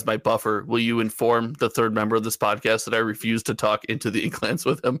 As my buffer, will you inform the third member of this podcast that I refuse to talk into the Inklands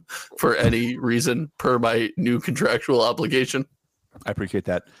with him for any reason per my new contractual obligation? I appreciate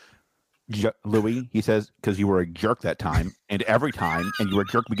that. Louie, he says, because you were a jerk that time, and every time, and you were a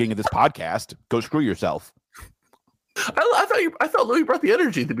jerk beginning of this podcast, go screw yourself. I thought Louie brought the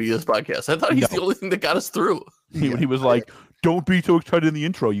energy to be this podcast. I thought he's the only thing that got us through. He was like, don't be so excited in the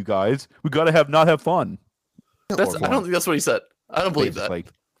intro, you guys. We got to not have fun. I don't think that's what he said. I don't believe that.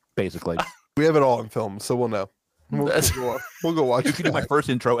 Basically. We have it all in film, so we'll know. We'll go watch. You can do my first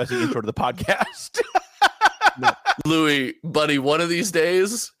intro as the intro to the podcast. Louie, buddy, one of these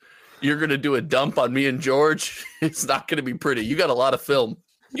days, you're going to do a dump on me and George. It's not going to be pretty. You got a lot of film.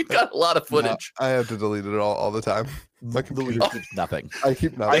 You got a lot of footage. No, I have to delete it all the time. My computer keeps nothing. I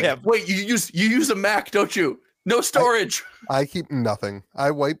keep nothing. Wait, you use a Mac, don't you? No storage. I keep nothing.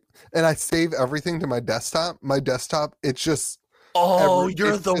 I wipe and I save everything to my desktop. My desktop, it's just.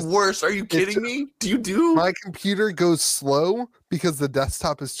 You're the worst. Are you kidding me? Do? My computer goes slow because the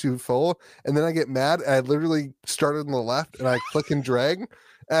desktop is too full, and then I get mad. And I literally start on the left, and I click and drag.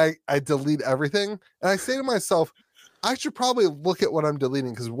 And I delete everything, and I say to myself, I should probably look at what I'm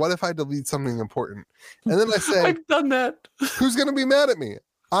deleting, because what if I delete something important? And then I say, I've done that. Who's going to be mad at me?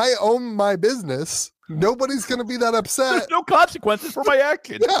 I own my business. Nobody's going to be that upset. There's no consequences for my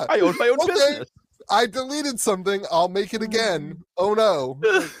actions. Yeah. I own my own business. I deleted something. I'll make it again. Oh no.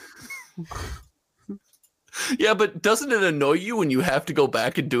 Yeah, but doesn't it annoy you when you have to go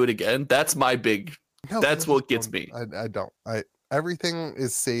back and do it again? That's my big. No, that's what gets me. I don't. Everything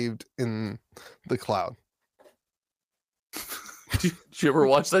is saved in the cloud. Did you ever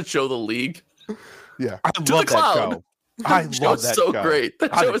watch that show, The League? Yeah, I love that show. I love that show. Great.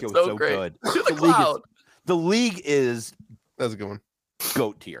 That show is so great. Good. To the cloud. The League is. That's a good one.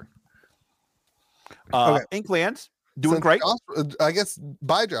 Goat tier. Okay. Inklands doing great. Josh, I guess.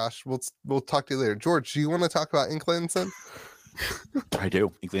 Bye, Josh. We'll talk to you later. George, do you want to talk about Inklands then? I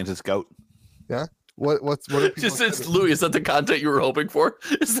do. Inklands is goat. Yeah. What are it's Louie, is that the content you were hoping for?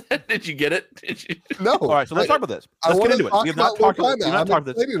 Did you get it? No. All right, so let's talk about this. Let's get into it. We have not talked about it. I'm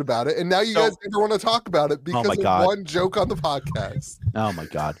excited about it, and now you guys never want to talk about it because of one joke on the podcast. Oh my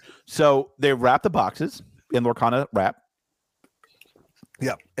god! So they wrap the boxes in Lorcana wrap.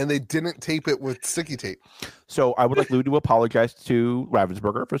 Yeah, and they didn't tape it with sticky tape. So I would like Lou to apologize to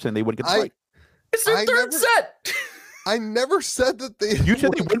Ravensburger for saying they wouldn't get the right. It's their third set. I never said that they. You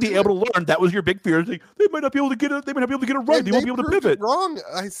said they wouldn't be able to learn. That was your big fear. They might not be able to get it. They might not be able to get it right. They won't be able to pivot. Wrong.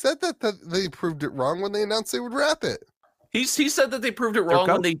 I said that they proved it wrong when they announced they would wrap it. He said that they proved it wrong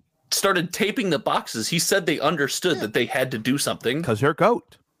when they started taping the boxes. He said they understood that they had to do something because they're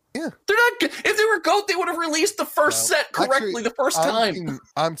goat. Yeah, they're not. If they were goat, they would have released the first set correctly the first time.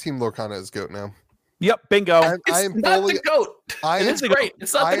 I'm Team Lorcana as goat now. Yep, bingo. I am not fully, the goat. It's great.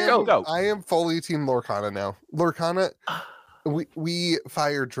 It's not the goat. I am fully Team Lorcana now. Lorcana. We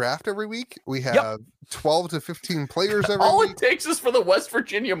fire draft every week. We have 12 to 15 players every All week. It takes is for the West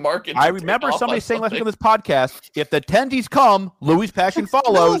Virginia market. I remember somebody saying last week on this podcast, if the tendies come, Louis' passion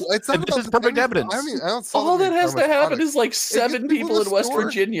follows. And this is perfect evidence. I mean, all that has to happen is like 7 people in West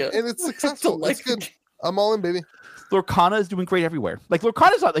Virginia. And it's successful. It's good. I'm all in, baby. Lorcana is doing great everywhere. Like,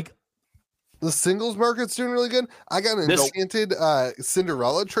 Lorcana's not like... The singles market's doing really good. I got an enchanted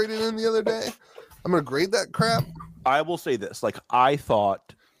Cinderella traded in the other day. I'm going to grade that crap. I will say this: like I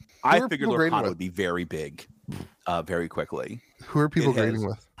figured Lorcana would be very big, very quickly. Who are people grading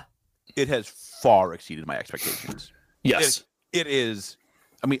with? It has far exceeded my expectations. Yes, it is.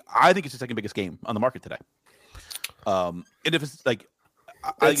 I mean, I think it's the second biggest game on the market today. And if it's like,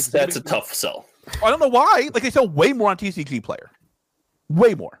 that's a tough sell. I don't know why. Like they sell way more on TCG Player,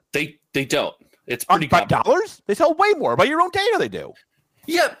 way more. They don't. It's pretty by dollars. They sell way more by your own data. They do.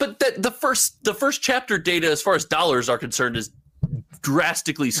 Yeah, but the first chapter data, as far as dollars are concerned, is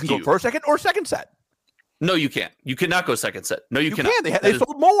drastically skewed. You can go first, second, or second set. No, you can't. You cannot go second set. No, you cannot. They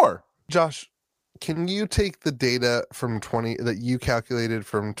sold more. Josh, can you take the data from that you calculated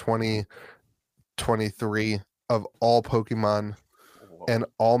from 2023 of all Pokemon and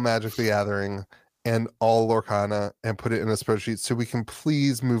all Magic the Gathering and all Lorcana and put it in a spreadsheet so we can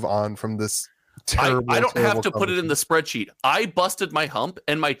please move on from this? I don't have to put it in the spreadsheet. I busted my hump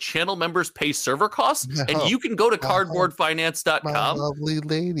and my channel members pay server costs. And you can go to cardboardfinance.com lovely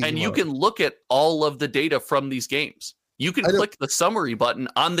lady, and you can look at all of the data from these games. You can click the summary button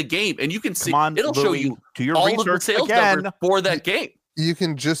on the game and you can see it'll show you to your all of the sales numbers for that game. You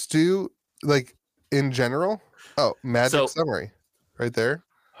can just do like in general Oh, Magic summary, right there.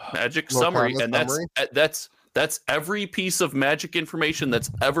 Magic Lorcana summary, and summary. that's every piece of Magic information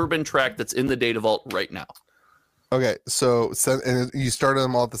that's ever been tracked that's in the data vault right now. Okay, so and you started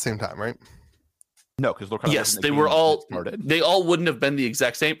them all at the same time, right? No, because Lorcana. Yes, they were all. They all wouldn't have been the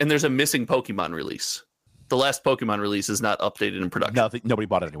exact same, and there's a missing Pokemon release. The last Pokemon release is not updated in production. Nobody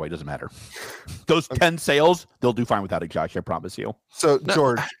bought it anyway. It doesn't matter. Those 10 sales, they'll do fine without it, Josh. I promise you. So,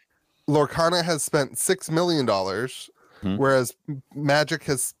 George, Lorcana has spent $6 million, whereas Magic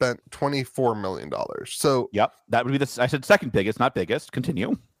has spent $24 million. So, yep, that would be I said second biggest, not biggest.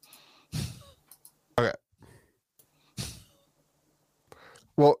 Continue. Okay.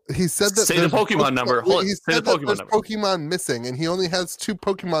 Well, he said that say the Pokemon number. Hold on. He said that there's Pokemon missing, and he only has 2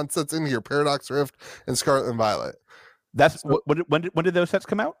 Pokemon sets in here: Paradox Rift and Scarlet and Violet. That's when did those sets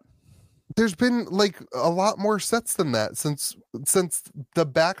come out? There's been like a lot more sets than that since the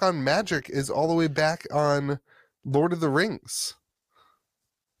back on Magic is all the way back on Lord of the Rings.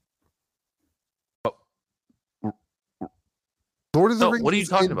 Lord of the Rings. What are you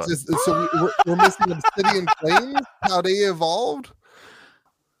talking about? So we're missing Obsidian Flames. How they evolved.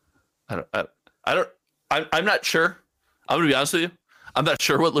 I'm not sure. I'm gonna be honest with you. I'm not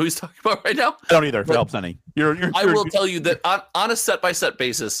sure what Louie's talking about right now. I don't either. If it helps any. I will tell you that on a set by set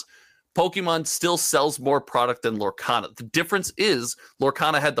basis, Pokemon still sells more product than Lorcana. The difference is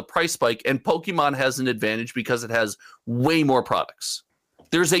Lorcana had the price spike, and Pokemon has an advantage because it has way more products.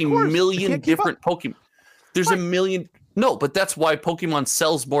 There's a million different Pokemon. There's a million. No, but that's why Pokemon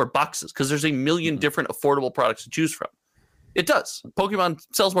sells more boxes, because there's a million different affordable products to choose from. It does. Pokemon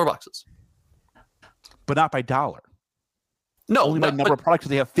sells more boxes. But not by dollar. No, only by number of products.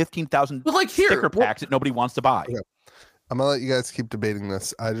 They have 15,000 sticker packs that nobody wants to buy. Okay. I'm gonna let you guys keep debating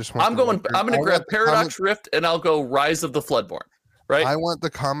this. I just want. I'm gonna grab Paradox Rift and I'll go Rise of the Floodborn. Right. I want the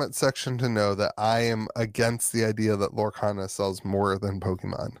comment section to know that I am against the idea that Lorcana sells more than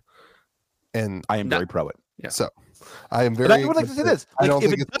Pokemon, and I am very pro it. Yeah. So I am very. But I would like to say this: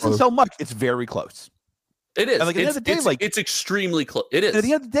 if it doesn't sell much, it's very close. It is. And like, at the end of the day, it's extremely close. It is. At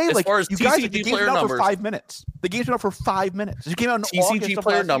the end of the day, as far as you TCG guys, the player game's numbers, for 5 minutes. The game's been out for 5 minutes. It came out in TCG August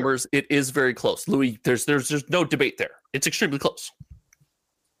player numbers. It is very close, Louis. There's no debate there. It's extremely close.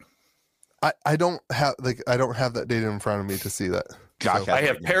 I don't have that data in front of me to see that. Josh, I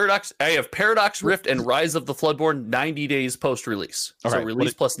have Paradox Rift and Rise of the Floodborn 90 days post release. So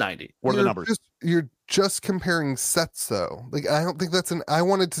release plus 90. What are the numbers? You're just comparing sets though. Like I don't think that's I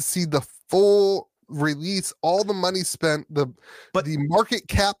wanted to see the full release, all the money spent, the market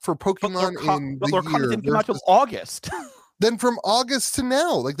cap for Pokemon in the year. Didn't come out till August. Then from August to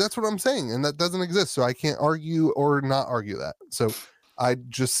now, like that's what I'm saying, and that doesn't exist. So I can't argue or not argue that. So I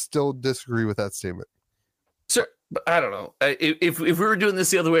just still disagree with that statement. Sure, but I don't know. If we were doing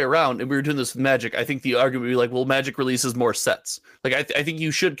this the other way around and we were doing this with Magic, I think the argument would be like, well, Magic releases more sets. Like I think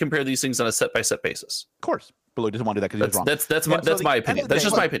you should compare these things on a set by set basis. Of course, but Louis doesn't want to do that because he's wrong. That's my opinion. That's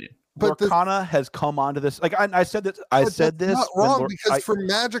just my opinion. But Lorcana has come onto this. Like I said this. I said this. Not wrong because for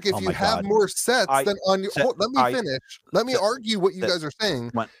Magic, if you have more sets, then on your. Let me finish. Let me argue what you guys are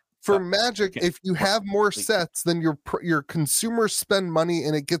saying. For Magic, if you have more sets, then your consumers spend money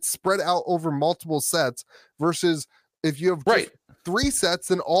and it gets spread out over multiple sets. Versus if you have just 3 sets,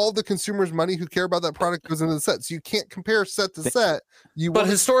 then all the consumers' money who care about that product goes into the set. So you can't compare set to set. But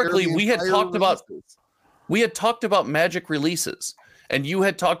historically, we had talked about Magic releases. And you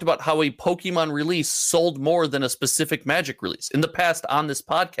had talked about how a Pokemon release sold more than a specific Magic release in the past on this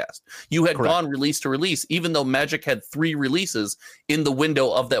podcast. You had gone release to release, even though Magic had 3 releases in the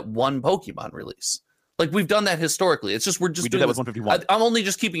window of that one Pokemon release. Like we've done that historically. It's just we're just doing that with 151. I'm only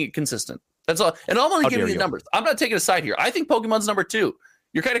just keeping it consistent. That's all. And I'm only giving you the numbers. I'm not taking a side here. I think Pokemon's number 2.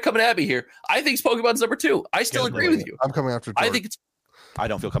 You're kind of coming at me here. I think Pokemon's number 2. I still agree with you. I'm coming after George. I think it's. I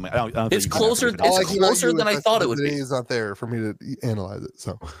don't feel coming. I don't it's closer. It's closer than I thought it would be. It's not there for me to analyze it,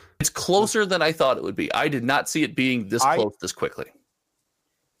 so it's closer than I thought it would be. I did not see it being this close this quickly.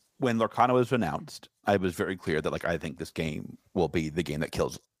 When Lorcana was announced, I was very clear that I think this game will be the game that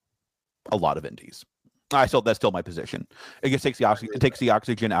kills a lot of indies. That's still my position. It just takes the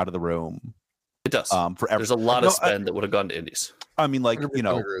oxygen out of the room. It does. There's a lot of spend that would have gone to indies. I mean, I think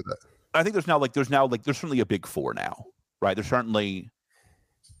there's certainly a big 4 now, right? There's certainly.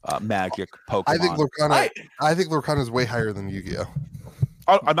 Magic, Pokemon. I think Lorcana is way higher than Yu-Gi-Oh.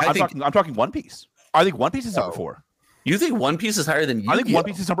 I'm talking One Piece. I think One Piece is number 4. You think One Piece is higher than Yu-Gi-Oh? I think One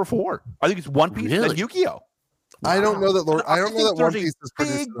Piece is number 4. I think it's One Piece and Yu-Gi-Oh. Wow. I don't know that One Piece is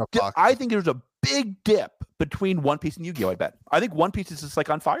produced in a pocket. I think there's a big dip between One Piece and Yu-Gi-Oh. I bet. I think One Piece is just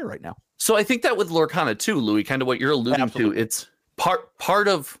on fire right now. So I think that with Lorcana too, Louis, kind of what you're alluding to. It's part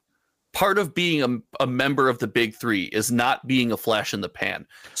of part of being a member of the big three is not being a flash in the pan.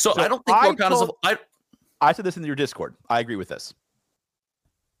 So I don't think Lorcana's I said this in your Discord. I agree with this.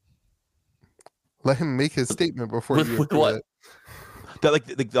 Let him make his statement before you with what? it.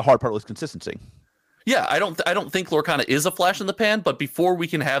 That the hard part was consistency. Yeah, I don't think Lorcana is a flash in the pan, but before we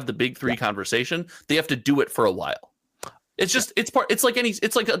can have the big three conversation, they have to do it for a while. It's just it's like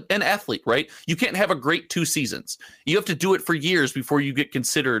an athlete, right? You can't have a great 2 seasons. You have to do it for years before you get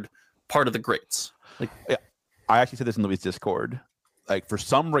considered part of the greats. I actually said this in Louie's Discord. Like, for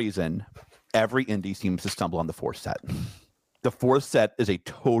some reason, every indie seems to stumble on the 4th set. The 4th set is a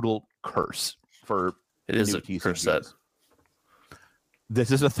total curse for it is a TCGs. curse set. This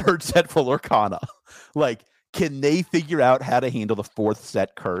is a 3rd set for Lorcana. Like, can they figure out how to handle the 4th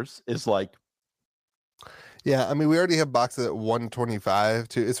set curse? Is like, yeah, I mean, we already have boxes at 125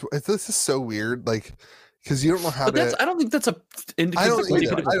 too. This is so weird, like, because you don't know how to. I don't think that's a indicative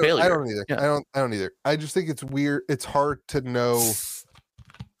of failure. I don't either. Yeah. I don't either. I just think it's weird. It's hard to know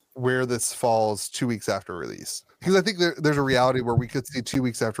where this falls 2 weeks after release, because I think there's a reality where we could see 2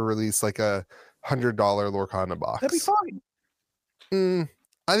 weeks after release like a $100 Lorcana box. That'd be fine.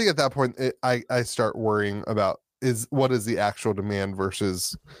 I think at that point I start worrying about what is the actual demand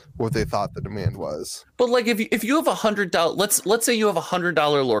versus what they thought the demand was. But like if you have $100, let's say you have $100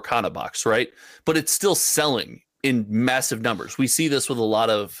 Lorcana box, right? But it's still selling in massive numbers. We see this with a lot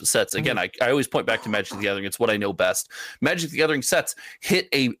of sets. Again, I always point back to Magic the Gathering. It's what I know best. Magic the Gathering sets hit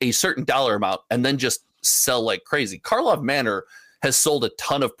a certain dollar amount and then just sell like crazy. Karlov Manor has sold a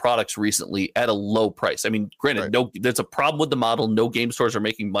ton of products recently at a low price. I mean, granted, there's a problem with the model. No game stores are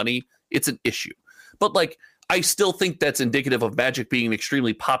making money. It's an issue. But like, I still think that's indicative of Magic being an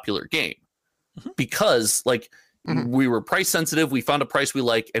extremely popular game because like we were price sensitive. We found a price we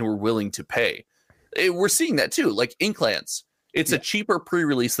like and we're willing to pay. We're seeing that too. Like Inklands, it's a cheaper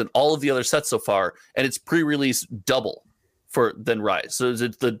pre-release than all of the other sets so far. And it's pre-release double than Rise. So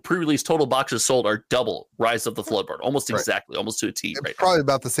the pre-release total boxes sold are double Rise of the Floodborn, almost exactly, almost to a T. It's probably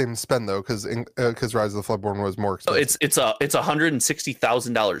about the same spend though, because Rise of the Floodborn was more expensive. So it's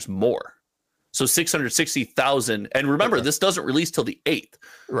 $160,000 more. So 660,000, and remember this doesn't release till the 8th,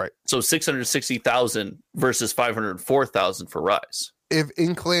 right? So 660,000 versus 504,000 for Rise. If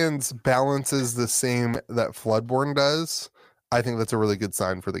Inklands balances the same that Floodborn does, I think that's a really good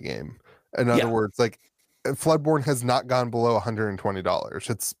sign for the game. In other words, like, Floodborn has not gone below $120.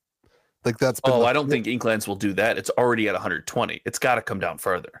 It's like that's. I don't think Inklands will do that. It's already at 120. It's got to come down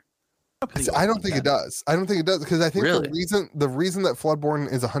further. I don't think it does. I don't think it does because I think the reason that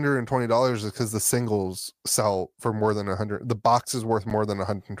Floodborn is $120 is because the singles sell for more than 100. The box is worth more than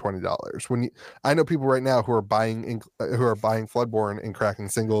 $120. I know people right now who are buying Floodborn and cracking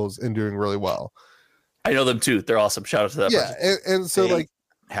singles and doing really well. I know them too. They're awesome. Shout out to that. Yeah, and so they like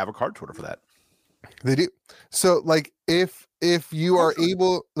have a card Twitter for that. They do. So like if you are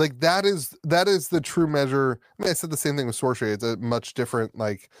able, like that is the true measure. I mean, I said the same thing with Sorcery. It's a much different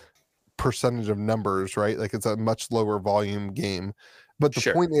like percentage of numbers, right? Like it's a much lower volume game. But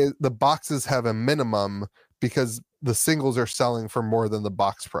the point is the boxes have a minimum because the singles are selling for more than the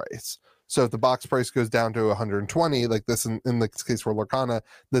box price. So if the box price goes down to 120, like this in the case for Lorcana,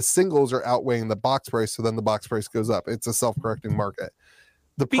 the singles are outweighing the box price, so then the box price goes up. It's a self-correcting market.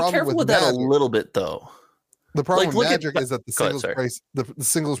 Be careful with that a little bit, though. The problem with Magic is that the singles price, the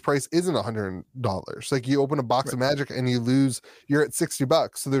singles price isn't $100. Like you open a box of Magic and you're at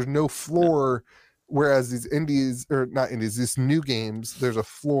 $60. So there's no floor. Whereas these these new games, there's a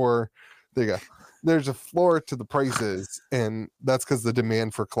floor. There you go. There's a floor to the prices, and that's because the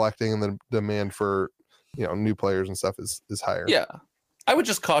demand for collecting and the demand for new players and stuff is higher. Yeah, I would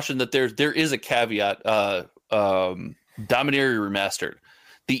just caution that there is a caveat. Dominaria Remastered.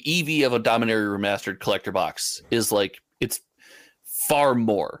 The EV of a Dominaria Remastered collector box is like, it's far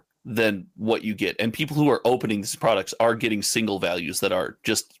more than what you get. And people who are opening these products are getting single values that are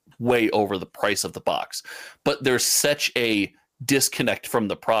just way over the price of the box. But there's such a disconnect from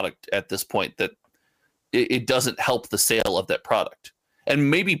the product at this point that it doesn't help the sale of that product.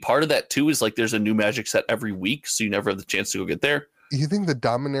 And maybe part of that too is like there's a new Magic set every week, so you never have the chance to go get there. You think the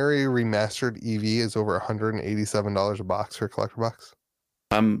Dominaria Remastered EV is over $187 a box for a collector box?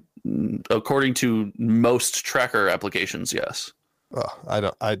 According to most tracker applications, yes. Oh,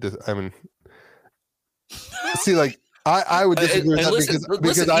 I mean, see, like I would disagree with that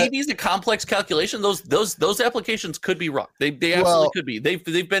because EV is a complex calculation. Those applications could be wrong. They absolutely could be.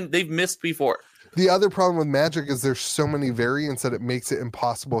 They've missed before. The other problem with Magic is there's so many variants that it makes it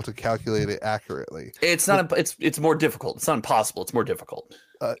impossible to calculate it accurately. It's not. It's more difficult. It's not impossible. It's more difficult.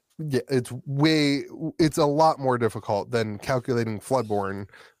 Yeah, it's a lot more difficult than calculating Floodborn,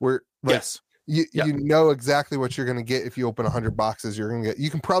 where Like, yes. You know exactly what you're going to get if you open 100 boxes. You're going to get. You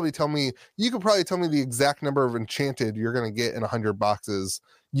can probably tell me the exact number of enchanted you're going to get in 100 boxes.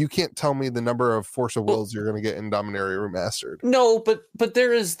 You can't tell me the number of Force of Wills you're going to get in Dominaria Remastered. No, but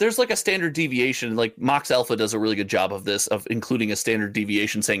there's like a standard deviation. Like Mox Alpha does a really good job of this, of including a standard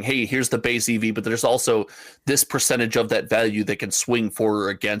deviation, saying, "Hey, here's the base EV, but there's also this percentage of that value that can swing for or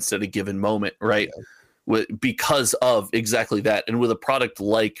against at a given moment, right?" Yeah. Because of exactly that. And with a product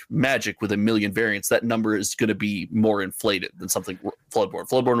like Magic with a million variants, that number is going to be more inflated than something Floodborne.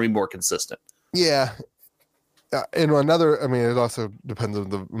 Floodborne will be more consistent. Yeah. And another, I mean, it also depends on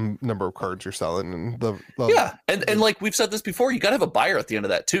the number of cards you're selling and the yeah. And like we've said this before, you got to have a buyer at the end of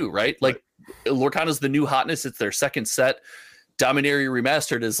that too, right? Like Lorcana's the new hotness. It's their second set. Dominaria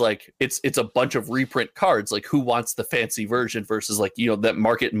Remastered is like, it's a bunch of reprint cards. Like who wants the fancy version versus like, you know, that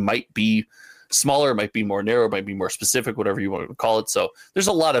market might be smaller, might be more narrow, might be more specific, whatever you want to call it. So there's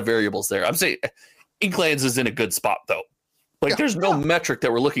a lot of variables there. I'm saying Inklands is in a good spot though. Like there's no metric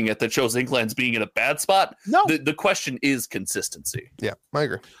that we're looking at that shows Inklands being in a bad spot. No, the question is consistency. Yeah, I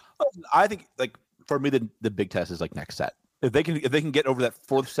agree. I think like for me the big test is like next set. If they can get over that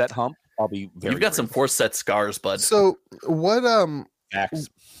fourth set hump, I'll be very. You've got some fourth set scars, bud. So what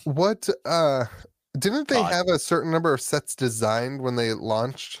didn't they have a certain number of sets designed when they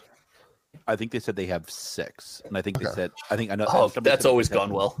launched? I think they said they have 6, and I think they said I know. Oh, that's always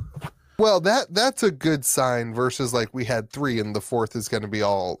gone well. Well, that's a good sign versus like we had 3 and the fourth is going to be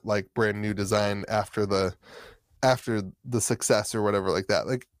all like brand new design after the success or whatever like that.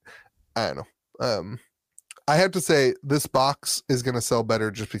 Like I don't know. I have to say this box is going to sell better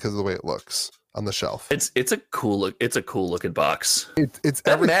just because of the way it looks on the shelf. It's a cool look. It's a cool looking box. It's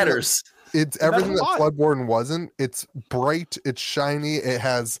that matters. It's everything that Floodborne wasn't. It's bright. It's shiny. It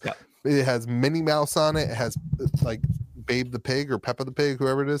has Minnie Mouse on it. It has like Babe the Pig or Peppa the Pig,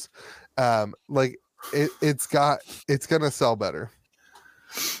 whoever it is. Like it's gonna sell better.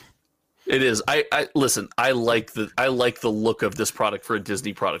 It is. I listen. I like the look of this product for a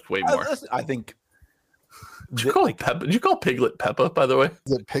Disney product way more. I think. Did you call Peppa? Did you call Piglet Peppa? By the way,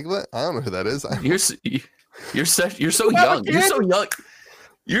 is it Piglet? I don't know who that is. You're so young. You're so young.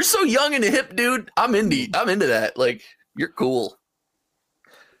 You're so young and hip, dude. I'm into that. Like you're cool.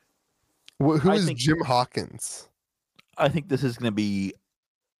 Who is Jim Hawkins? I think this is going to be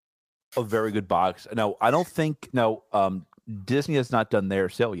a very good box. No, I don't think. No, Disney has not done their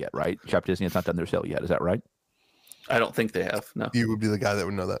sale yet, right? Shop Disney has not done their sale yet. Is that right? I don't think they have. No, you would be the guy that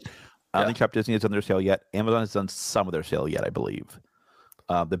would know that. I don't think Shop Disney has done their sale yet. Amazon has done some of their sale yet, I believe.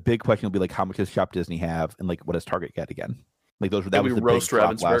 The big question will be like, how much does Shop Disney have, and like, what does Target get again? Like those. That was the roast big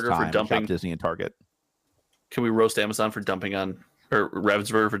drop last Ravensburger time, for dumping Shop Disney and Target. Can we roast Amazon for dumping on, or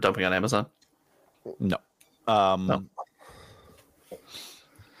Ravensburger for dumping on Amazon? No. No.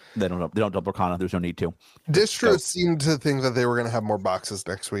 They don't dump Lorcana. There's no need to. Distro seemed to think that they were going to have more boxes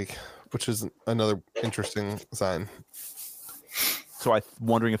next week, which is another interesting sign. So I'm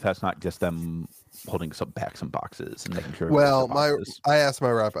wondering if that's not just them holding some boxes and making sure. Well, I asked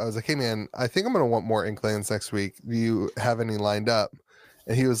my rep. I was like, "Hey, man, I think I'm going to want more Inklands next week. Do you have any lined up?"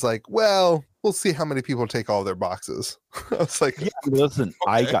 And he was like, "Well, we'll see how many people take all their boxes." I was like, "Yeah, listen,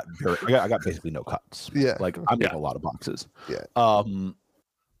 okay. I got basically no cuts. Yeah, like I'm getting a lot of boxes. Yeah,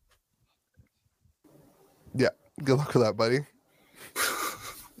 yeah. Good luck with that, buddy."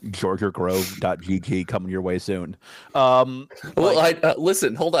 GeorgiaGrove.gg coming your way soon. Well,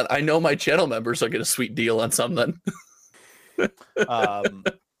 listen, hold on. I know my channel members will get a sweet deal on something. Like,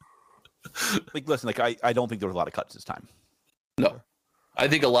 listen, like I don't think there was a lot of cuts this time. No, I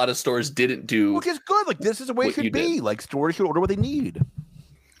think a lot of stores didn't do, which is good. Like this is the way it should be. Like stores should order what they need.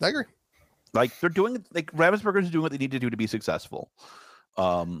 I agree. Like they're doing, like Ravensburger is doing what they need to do to be successful.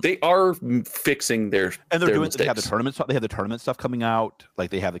 They are fixing their mistakes. They have the tournament stuff. They have the tournament stuff coming out.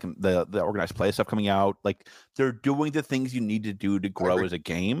 Like they have the organized play stuff coming out. Like they're doing the things you need to do to grow as a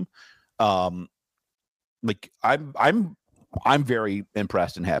game. Like I'm very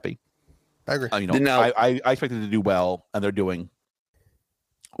impressed and happy. I agree. I expected to do well, and they're doing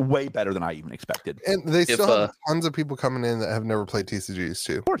way better than I even expected. And they still have tons of people coming in that have never played TCGs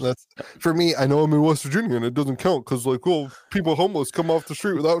too. Of course. That's, for me, I know I'm in West Virginia and it doesn't count because like, well, people homeless come off the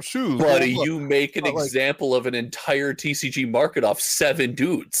street without shoes. Buddy, you make an example of an entire TCG market off 7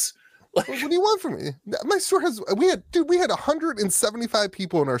 dudes. Like, what do you want from me? My store we had 175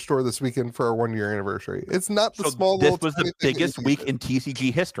 people in our store this weekend for our 1-year anniversary. It's not the small. This was the biggest week in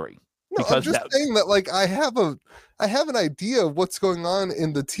TCG history. No, I'm just saying that like I have an idea of what's going on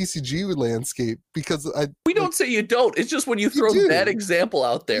in the TCG landscape because we don't say you don't. It's just when you throw that example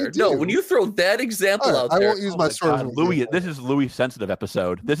out there. No, when you throw that example out there. I won't use my stores. Louie, this is Louie sensitive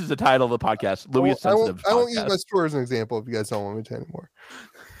episode. This is the title of the podcast. Louie sensitive. I won't use my store as an example if you guys don't want me to anymore.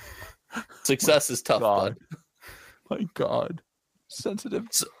 Success is tough, bud. My God. Sensitive.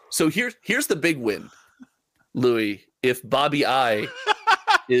 So here's the big win, Louie. If Bobby I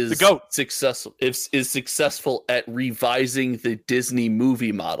is successful at revising the Disney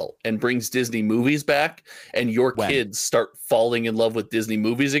movie model and brings Disney movies back, and your kids start falling in love with Disney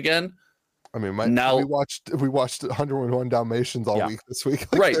movies again. I mean, we watched 101 Dalmatians all week this week,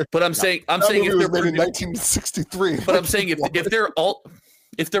 like right? But I'm saying if they're made in 1963. But I'm saying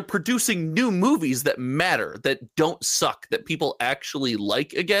if they're producing new movies that matter, that don't suck, that people actually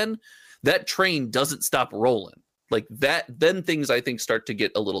like again, that train doesn't stop rolling. Like that, then things I think start to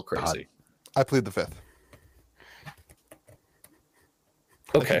get a little crazy. I plead the fifth.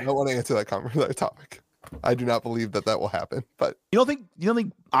 Okay, I don't want to answer that topic. I do not believe that will happen. But you don't think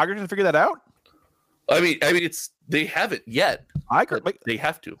Iger's gonna figure that out? I mean, they haven't yet. They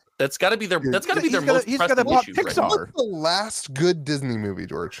have to. That's got to be their. That's got to be their most pressing issue. Pixar. What's the last good Disney movie,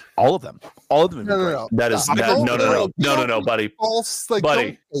 George? All of them. No. That is no, buddy. False. Like,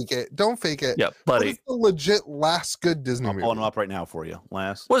 buddy. Don't fake it. Yeah, buddy. What is the legit last good Disney movie? I'm pulling them up right now for you.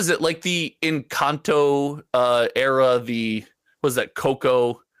 Last. What is it like the Encanto era? Was that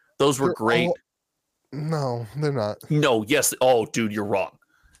Coco? Those were great. No, they're not. No. Yes. Oh, dude, you're wrong.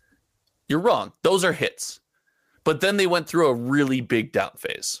 You're wrong. Those are hits. But then they went through a really big down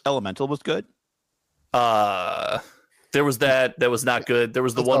phase. Elemental was good. There was that was not good. There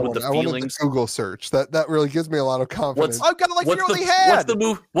was the one with the feelings. The Google search. That really gives me a lot of confidence. I've got like you really had.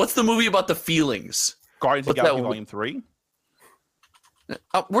 What's the movie about the feelings? Guardians of the Galaxy Volume 3.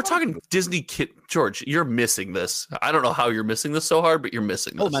 We're talking Disney kid. George, you're missing this. I don't know how you're missing this so hard, but you're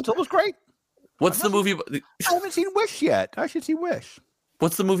missing this. Elemental was great. What's the movie about? I haven't seen Wish yet. I should see Wish.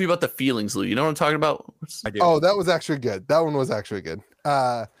 What's the movie about the feelings, Lou? You know what I'm talking about? I do. Oh, that was actually good. That one was actually good.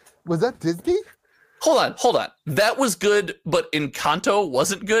 Was that Disney? Hold on. That was good, but Encanto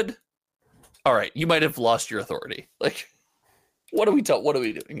wasn't good. All right, you might have lost your authority. Like, what are we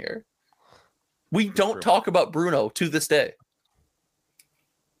doing here? We don't talk about Bruno to this day.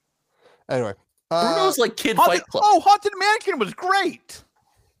 Anyway, Bruno's like Kid Fight Club. Oh, Haunted Mansion was great.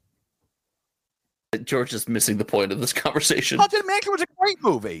 George is missing the point of this conversation. Haunted Mansion was a great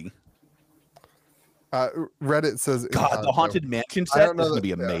movie. Reddit says, God, the Haunted Mansion set is going to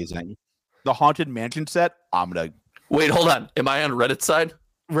be amazing. Yeah. The Haunted Mansion set, I'm going to... Wait, hold on. Am I on Reddit's side?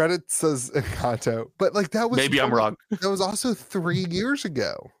 Reddit says Encanto, but like that was... Maybe I'm wrong. That was also 3 years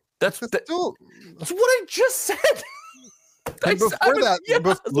ago. That's what I just said.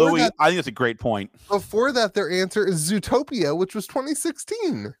 Louie, I think that's a great point. Before that, their answer is Zootopia, which was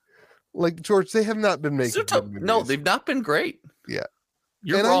 2016. Like, George, they have not been making no, they've not been great. Yeah.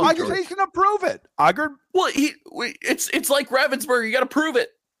 You're wrong, I just going to prove it. Iger. Well, it's like Ravensburger. You got to prove it.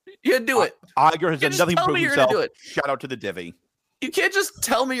 You got to do it. Iger has done nothing to prove himself. Shout out to the divvy. You can't just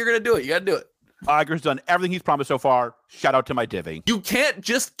tell me you're going to do it. You got to do it. Iger's done everything he's promised so far. Shout out to my divvy. You can't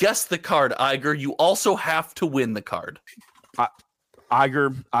just guess the card, Iger. You also have to win the card.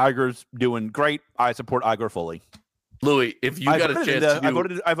 Iger's doing great. I support Iger fully. Louie, if you got a chance to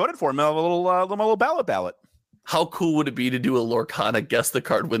I voted for him. A little ballot. How cool would it be to do a Lorcana guess the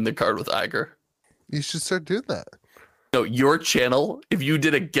card, win the card with Iger? You should start doing that. No, your channel, if you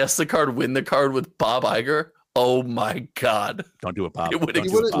did a guess the card, win the card with Bob Iger, oh my God. Don't do it, Bob. You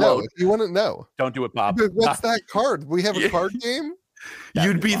wouldn't know. Don't do it, Bob. What's that card? We have a card game?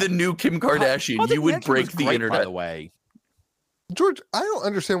 You'd be the new Kim Kardashian. You would break the internet. By the way. George, I don't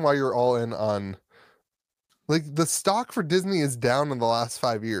understand why you're all in on... Like, the stock for Disney is down in the last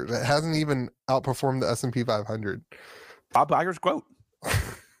 5 years. It hasn't even outperformed the S&P 500. Bob Iger's quote.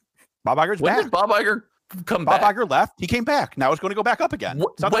 Bob Iger's back. When did Bob Iger come back? Bob Iger left. He came back. Now it's going to go back up again.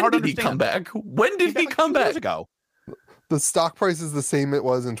 When did he come back? When did he come back? Years ago. The stock price is the same it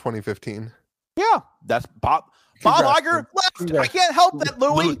was in 2015. Yeah, that's Bob. Bob Iger left. I can't help that,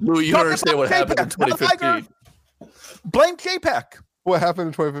 Louie. Louie, you don't understand what happened in 2015. Blame JPEG. What happened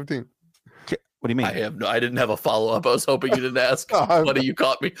in 2015? What do you mean? I didn't have a follow up. I was hoping you didn't ask. Buddy, you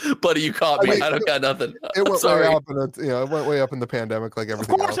caught me. I don't got nothing. It went way up, and it went way up in the pandemic, like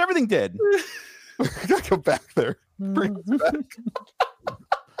everything. Of course, everything did. We gotta go back there. Bring us back.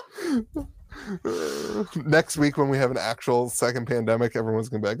 Next week, when we have an actual second pandemic, everyone's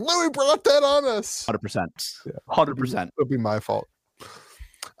gonna be like, "Louie brought that on us." 100%. 100%. It'll be my fault.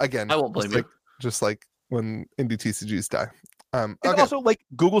 Again, I won't blame you. Just like when indie TCGs die. And Okay. also, like,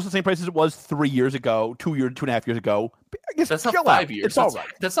 Google's the same price as it was 3 years ago, 2.5 years ago. I guess That's not chill 5 out. years. It's all right.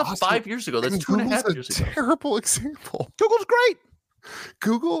 That's not Also, 5 years ago. That's and 2.5 Google's years a ago. terrible example. Google's great.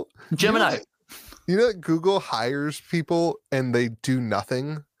 Google, Gemini. You know that Google hires people and they do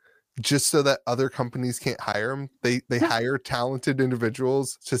nothing just so that other companies can't hire them. They hire talented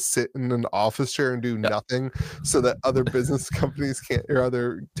individuals to sit in an office chair and do nothing so that other business companies can't, or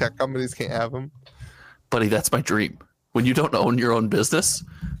other tech companies can't have them. Buddy, that's my dream. When you don't own your own business,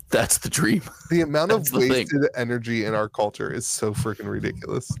 that's the dream. The amount of That's the thing. wasted energy in our culture is so freaking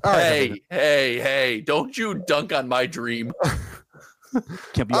ridiculous. All Hey, right, hey, don't you dunk on my dream.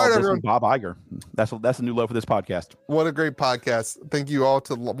 Can't be All all right, this everyone. and Bob Iger. That's a new low for this podcast. what a great podcast. Thank you all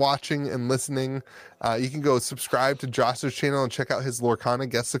to watching and listening. You can go subscribe to Josh's channel and check out his Lorcana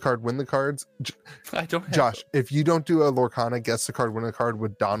Guess the Card, Win the Cards. I don't have Josh, if you don't do a Lorcana Guess the Card, Win a Card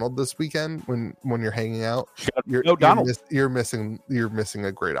with Donald this weekend when you're hanging out, Donald. you're missing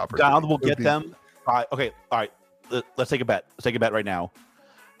a great opportunity. Donald will It would get be- them. Okay. All right. Let's take a bet. Let's take a bet right now.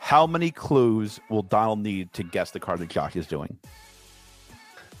 How many clues will Donald need to guess the card that Josh is doing?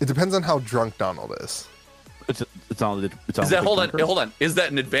 It depends on how drunk Donald is. It's on. Is that hold on? Is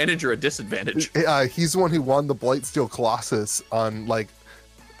that an advantage or a disadvantage? He's the one who won the Blightsteel Colossus on the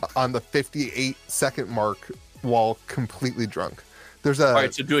 58-second mark while completely drunk. There's a All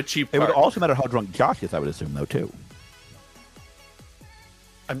right, so do a cheap It card. would also matter how drunk Josh is, I would assume, though, too.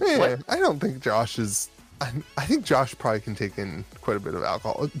 What? I don't think Josh is. I think Josh probably can take in quite a bit of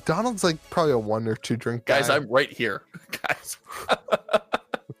alcohol. Donald's like probably a 1 or 2 drink guy. Guys, I'm right here. Guys.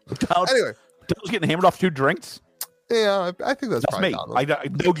 Anyway, Donald's getting hammered off 2 drinks. yeah, I think that's That's probably me.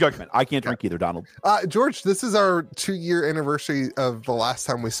 Donald. No judgment. I can't drink either, Donald. George, this is our 2-year anniversary of the last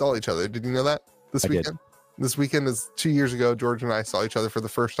time we saw each other. Did you know that? This I did. weekend? This weekend is 2 years ago. George and I saw each other for the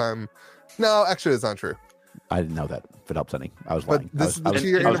first time. No, actually, it's not true. I didn't know that. If it helps any, I was But lying. this is the I was-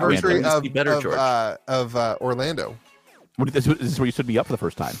 2-year I was anniversary rambling. Be better, George. of Orlando. This is where you stood me up for the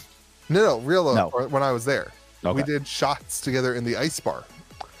first time. No, real No. when I was there. Okay. We did shots together in the ice bar.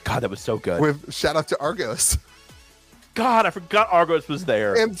 God, that was so good. With shout out to Argos God, I forgot Argos was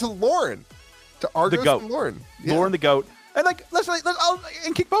there. and to Lauren, to Argos goat. and Lauren, yeah. Lauren the goat, and like let's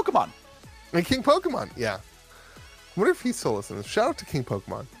and King Pokemon. and King Pokemon. Yeah, I wonder if he still listens. Shout out to King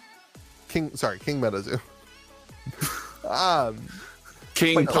Pokemon. King Metazoo.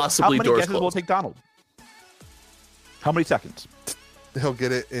 King Wait, possibly how many doors guesses will it closed. take Donald? How many seconds? He'll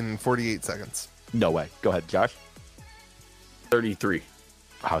get it in 48 seconds. No way. Go ahead, Josh. 33.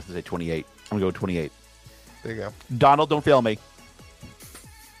 I was gonna say 28. I'm gonna go with 28. There you go. Donald, don't fail me.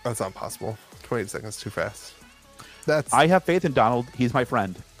 That's not possible. 28 seconds too fast. That's I have faith in Donald. He's my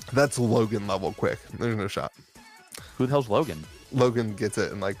friend. that's Logan level quick. There's no shot. Who the hell's Logan? Logan gets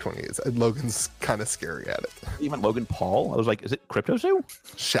it in like 28 seconds. Logan's kind of scary at it. Even Logan Paul? I was like, is it CryptoZoo?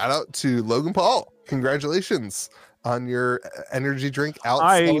 Shout out to Logan Paul. Congratulations on your energy drink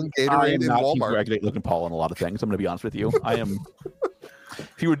I outselling am Gatorade in not Walmart. congratulate Logan Paul on a lot of things. I'm going to be honest with you. I am.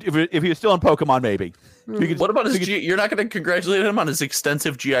 If he was still in Pokemon, maybe. What about his you're not going to congratulate him on his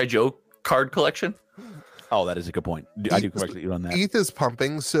extensive G.I. Joe card collection? Oh, that is a good point. I do congratulate you on that. ETH is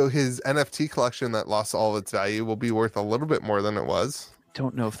pumping, so his NFT collection that lost all of its value will be worth a little bit more than it was.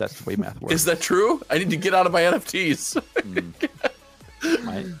 Don't know if that's the way math works. Is that true? I need to get out of my NFTs.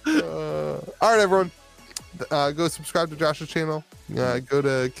 All right, everyone. Go subscribe to Josh's channel. Go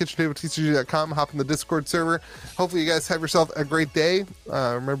to kitchentablетcg.com. Hop in the Discord server. Hopefully, you guys have yourself a great day.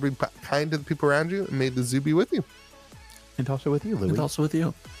 Remember, be kind to the people around you, and may the zoo be with you. And also with you, Louie. And also with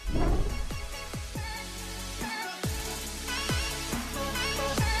you.